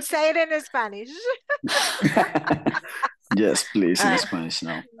visit. Don't say it in Spanish. Yes, please, in Spanish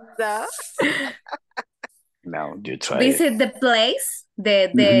now. No. Now you try Visit it. the place,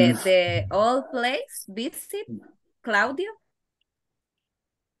 the old place. Visit, Claudio.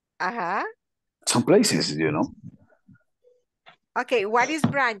 Some places, you know. Okay, what is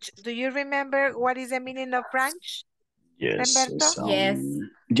branch? Do you remember what is the meaning of branch? Yes. Humberto?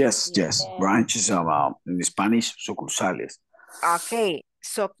 Yes. Branches of in Spanish, sucursales. Okay,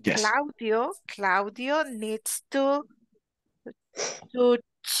 so Yes. Claudio needs to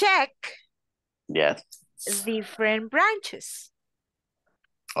check Yes. different branches.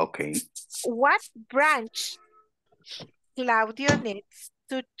 Okay. What branch Claudio needs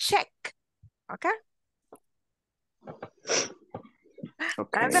to check? Okay.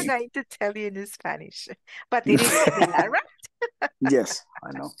 I'm not going to tell you in Spanish, but it is similar, right? Yes,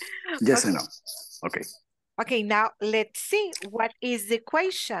 I know. Yes, Okay. I know. Okay. Okay, now let's see what is the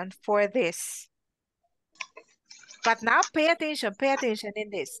equation for this. But now pay attention in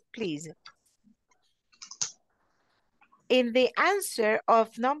this, please. In the answer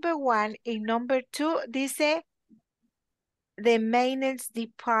of number 1, in number 2, dice the maintenance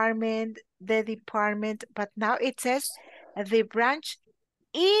department, the department, but now it says the branch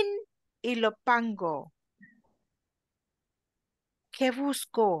in Ilopango. ¿Qué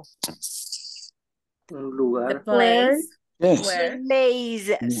busco? Un lugar. The place. Yes. Where?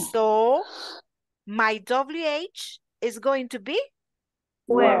 Place. So my WH is going to be?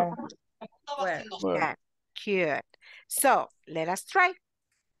 Where? Yeah, good. So let us try.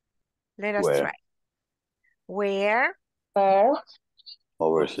 Where? Where?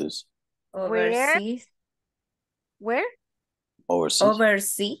 Overseas. Overseas. Where? Overseas.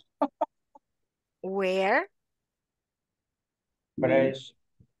 Oversee. Where? Fresh.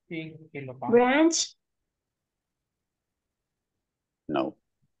 Y lo pongo. Branch. No.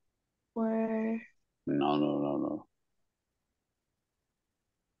 Where No.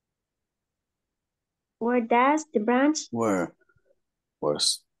 does the branch?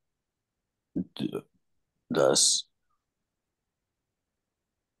 Where's does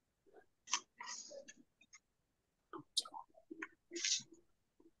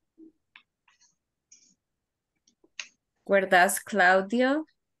Where does Claudio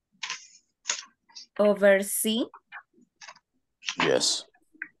oversee? yes,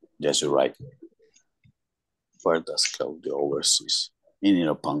 you're right. Where does Claudio overseas? In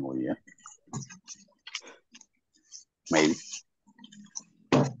Ilopango, yeah. Maybe.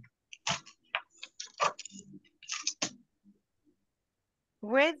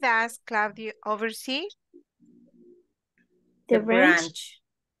 Where does Claudio oversee? The branch.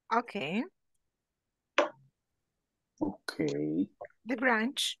 Okay. Okay. The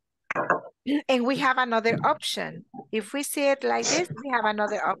branch. And we have another option. If we see it like this, we have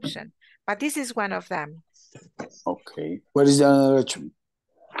another option. But this is one of them. Okay. What is the other option?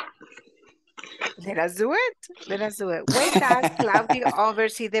 Let us do it. Let us do it. Where does Claudio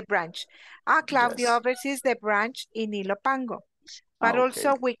oversee the branch? Claudio Yes. oversees the branch in Ilopango. But Okay.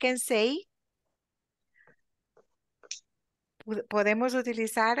 also we can say, podemos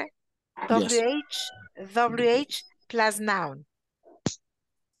utilizar Yes. WH plus noun.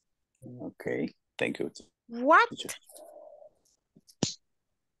 Okay. Thank you. What? Teacher.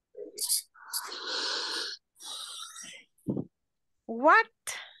 What?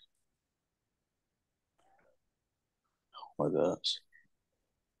 What does?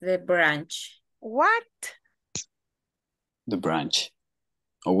 The branch. What? The branch.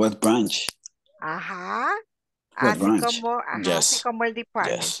 Or what branch? Ajá. What Así branch? como, ajá, Yes. así como el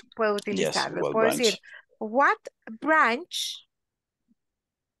department. Yes. Puedo Yes. utilizarlo. What Puedo decir, branch? what branch?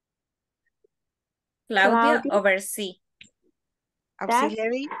 Claudio oversee.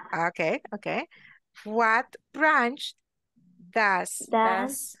 Auxiliary. Okay. What branch does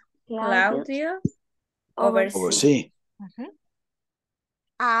Claudio oversee? oversee.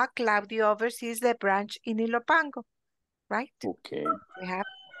 Claudio oversees the branch in Ilopango, right? Okay. We have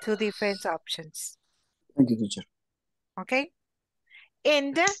two different options. Thank you, teacher. Okay.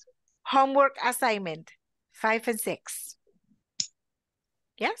 And homework assignment 5 and 6.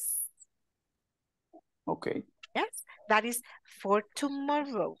 Yes. Okay. Yes. That is for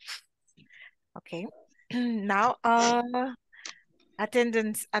tomorrow. Okay. Now,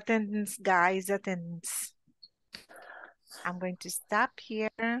 attendance, guys, attendance. I'm going to stop here.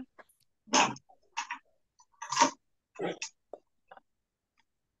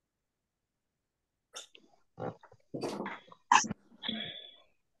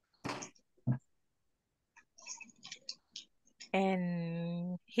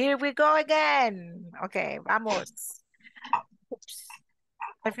 And here we go again. Okay, vamos. Oops.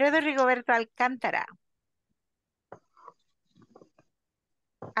 Alfredo Rigoberto Alcántara.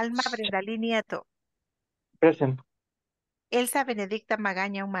 Alma Brenda Nieto. Present. Elsa Benedicta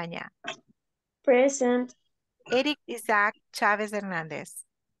Magaña Umaña. Present. Eric Isaac Chávez Hernández.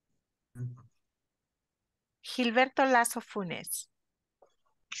 Gilberto Lazo Funes.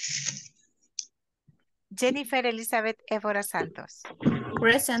 Jennifer Elizabeth Évora Santos.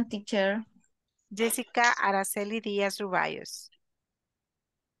 Present, teacher. Jessica Araceli Díaz Rubayos.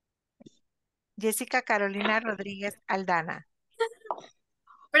 Jessica Carolina Rodríguez Aldana.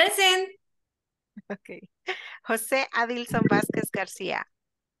 Present. Okay. José Adilson Vázquez García.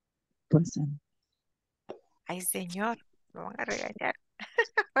 Present. Ay, señor, me van a regañar.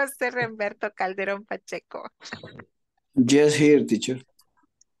 José Remberto Calderón Pacheco. Yes, here, teacher.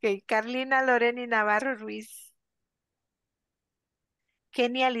 Okay. Carlina Loreni Navarro Ruiz.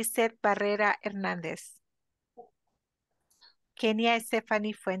 Kenia Lisette Barrera Hernández. Kenia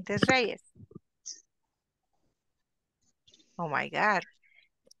Stephanie Fuentes Reyes. Oh my God.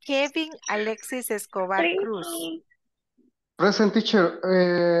 Kevin Alexis Escobar Cruz. Present, teacher.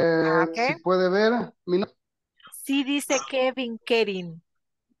 Okay. Si puede ver. Sí dice Kevin Kerin.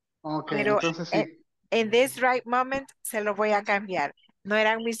 Ok, Pero entonces sí. en this right moment se lo voy a cambiar. No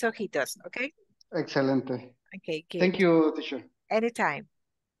eran mis ojitos, ¿ok? Excelente. Okay, good. Thank you, teacher. Anytime.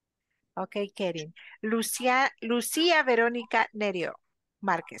 Ok, Kerin. Lucía Verónica Nerio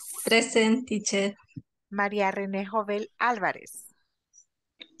Márquez. Present, teacher. María René Jovel Álvarez.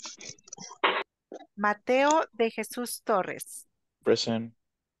 Mateo de Jesús Torres. Present.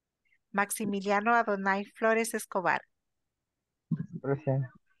 Maximiliano Adonai Flores Escobar. Present.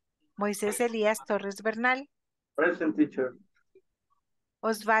 Moisés Elías Torres Bernal. Present, teacher.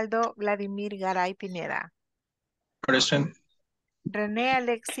 Osvaldo Vladimir Garay Pineda. Present. René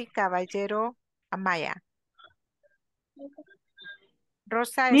Alexi Caballero Amaya.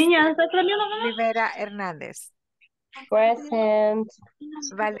 Rosa Niña, Esther Rivera Hernández. Present.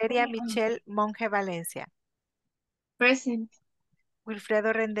 Valeria Michelle Monge Valencia. Present.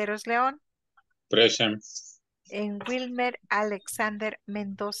 Wilfredo Renderos León. Present. En Wilmer Alexander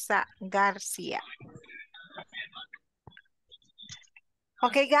Mendoza García.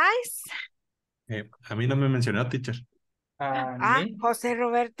 Okay, guys. A mí no me mencionó, teacher. Ah, José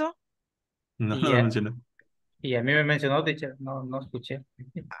Roberto. No, Y no me ya. mencionó. Y a mí me mencionó, teacher. No escuché.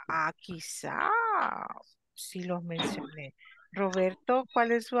 Ah, quizá. Sí los mencioné. Roberto,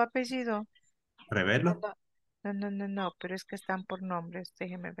 ¿cuál es su apellido? Revelo. No, pero es que están por nombres.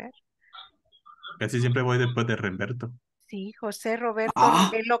 Déjeme ver. Casi siempre voy después de Remberto. Sí, José Roberto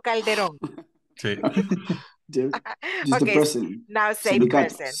Revelo Calderón. Sí. Just the Okay, present. now say Sindicato.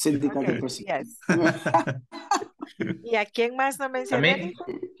 present. Sindicato Okay, present. yes. ¿Y a quién más no A mencioné, mí, dijo?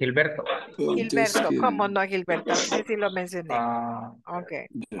 Gilberto. Gilberto. ¿Cómo no, Gilberto? Ese sí lo mencioné. Okay.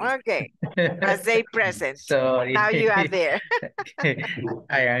 Now say present. Sorry. Now you are there.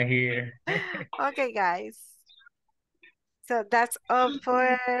 I am here. Okay, guys. So that's all for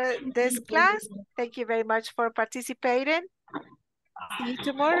this class. Thank you very much for participating. See you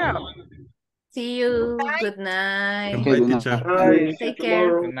tomorrow. See you. Good night. Goodbye, teacher. Take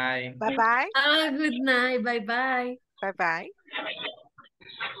care. Good night. Bye-bye. Ah, good night. Bye-bye. Bye-bye.